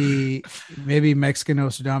 Maybe Mexican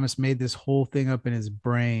Nostradamus made this whole thing up in his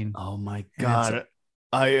brain. Oh my God.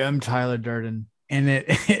 I am Tyler Durden. And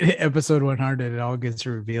episode 100, it all gets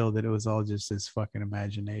revealed that it was all just his fucking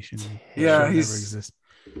imagination. Yeah,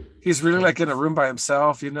 he's really like in a room by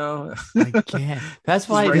himself, you know. I can't. That's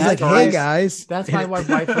why he's like, hey guys. That's why my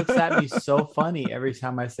wife looks at me so funny every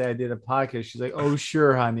time I say I did a podcast. She's like, "Oh,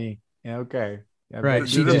 sure, honey. Yeah, okay." Yeah, right.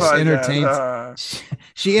 She just entertains.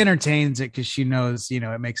 She entertains it because she knows,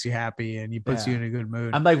 it makes you happy and he puts you in a good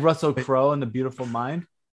mood. I'm like Russell Crowe in The Beautiful Mind.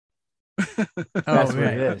 That's what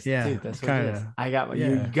it is. Yeah, dude, that's what kinda. it is. I got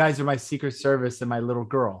you guys are my secret service and my little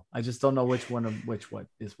girl. I just don't know which one of which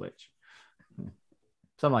is which.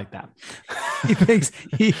 Something like that. He thinks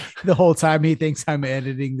the whole time he thinks I'm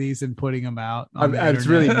editing these and putting them out. It's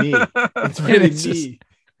really me. It's really me.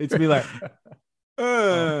 It's me like,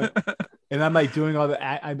 and I'm like doing all the.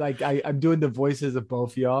 I'm doing the voices of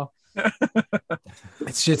both y'all.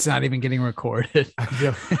 It's shit's not even getting recorded.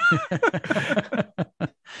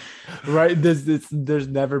 Right. There's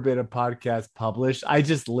never been a podcast published. I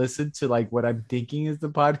just listen to like what I'm thinking is the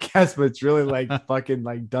podcast, but it's really like fucking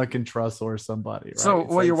like Duncan Trussell or somebody. Right? So it's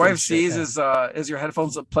what like your wife sees is your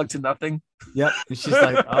headphones plugged to nothing. Yep. And she's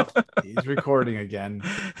like, oh, he's recording again.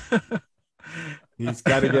 He's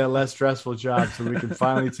got to get a less stressful job so we can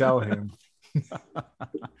finally tell him.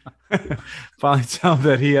 Finally tell him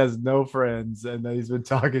that he has no friends and that he's been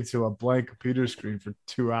talking to a blank computer screen for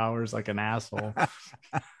 2 hours like an asshole.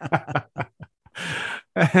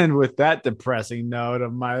 And with that depressing note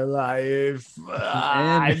of my life,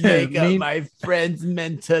 I make up my friends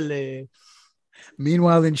mentally.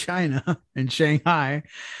 Meanwhile, in China, in Shanghai,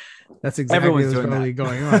 that's exactly what's probably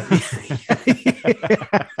going on.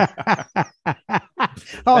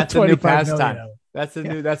 That's a new pastime. That's the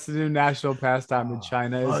new national pastime in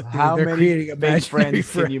China. Is how many fake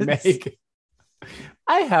friends can you make?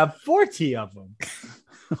 I have 40 of them.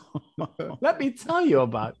 Let me tell you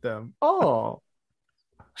about them. Oh,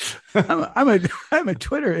 I'm a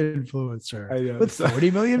Twitter influencer with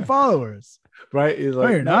 40 million followers. Right? He's like,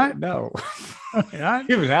 no, you're not. No, you're not.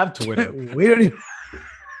 You even have Twitter. We don't even.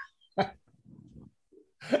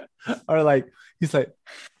 Or like he's like,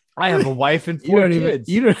 I have a wife and 4 kids.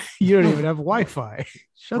 You don't even have Wi-Fi.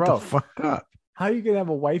 Shut the fuck up. How are you gonna have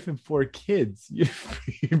a wife and 4 kids?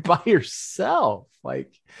 You're by yourself.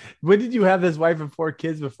 Like, when did you have this wife and 4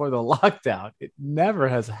 kids before the lockdown? It never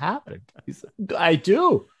has happened. He's like, I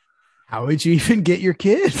do. How would you even get your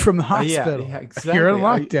kid from the hospital? Yeah, exactly. You're in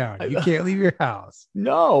lockdown. You can't leave your house.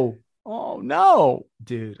 No. Oh no,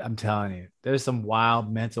 dude! I'm telling you, there's some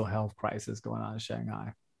wild mental health crisis going on in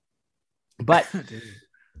Shanghai. But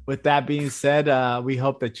with that being said, we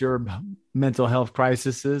hope that your mental health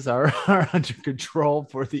crises are under control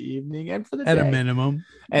for the evening and for the day. At a minimum.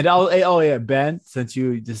 And Ben, since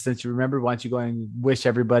you remember, why don't you go and wish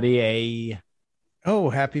everybody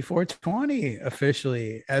happy 420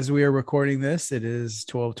 officially. As we are recording this, it is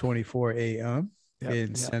 12:24 a.m.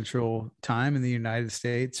 in Central Time in the United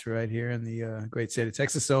States, right here in the great state of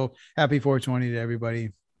Texas. So happy 420 to everybody.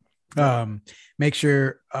 Make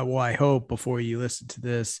sure, I hope before you listen to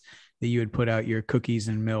this that you would put out your cookies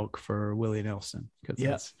and milk for Willie Nelson,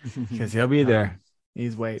 because he'll be there.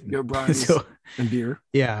 He's waiting. Your brownies and beer.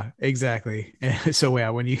 Yeah, exactly. So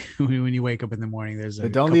when you wake up in the morning,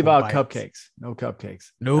 don't leave out cupcakes. No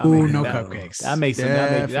cupcakes. No cupcakes. That makes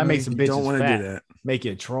some bitches don't want to do that. Make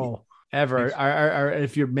you a troll. Ever, or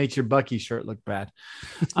if you makes your Bucky shirt look bad,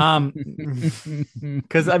 because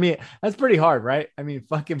I mean that's pretty hard, right? I mean,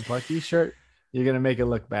 fucking Bucky shirt, you're gonna make it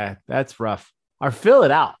look bad. That's rough. Or fill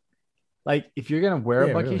it out. Like if you're gonna wear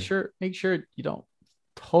a Bucky shirt, make sure you don't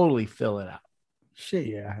totally fill it out. Shit,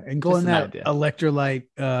 yeah, and go in that electrolyte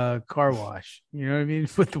car wash. You know what I mean?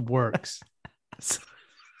 With the works.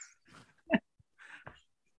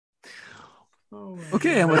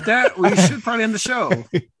 Okay, and with that, we should probably end the show.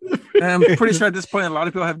 I'm pretty sure at this point, a lot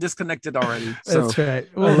of people have disconnected already. So. That's right.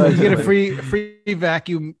 Well, you get a free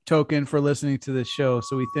vacuum token for listening to the show.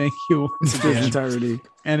 So we thank you entirety.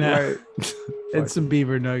 And and some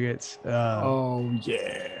beaver nuggets. Oh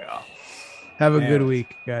yeah. Have a good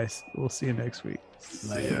week, guys. We'll see you next week.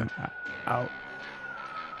 Later. Out.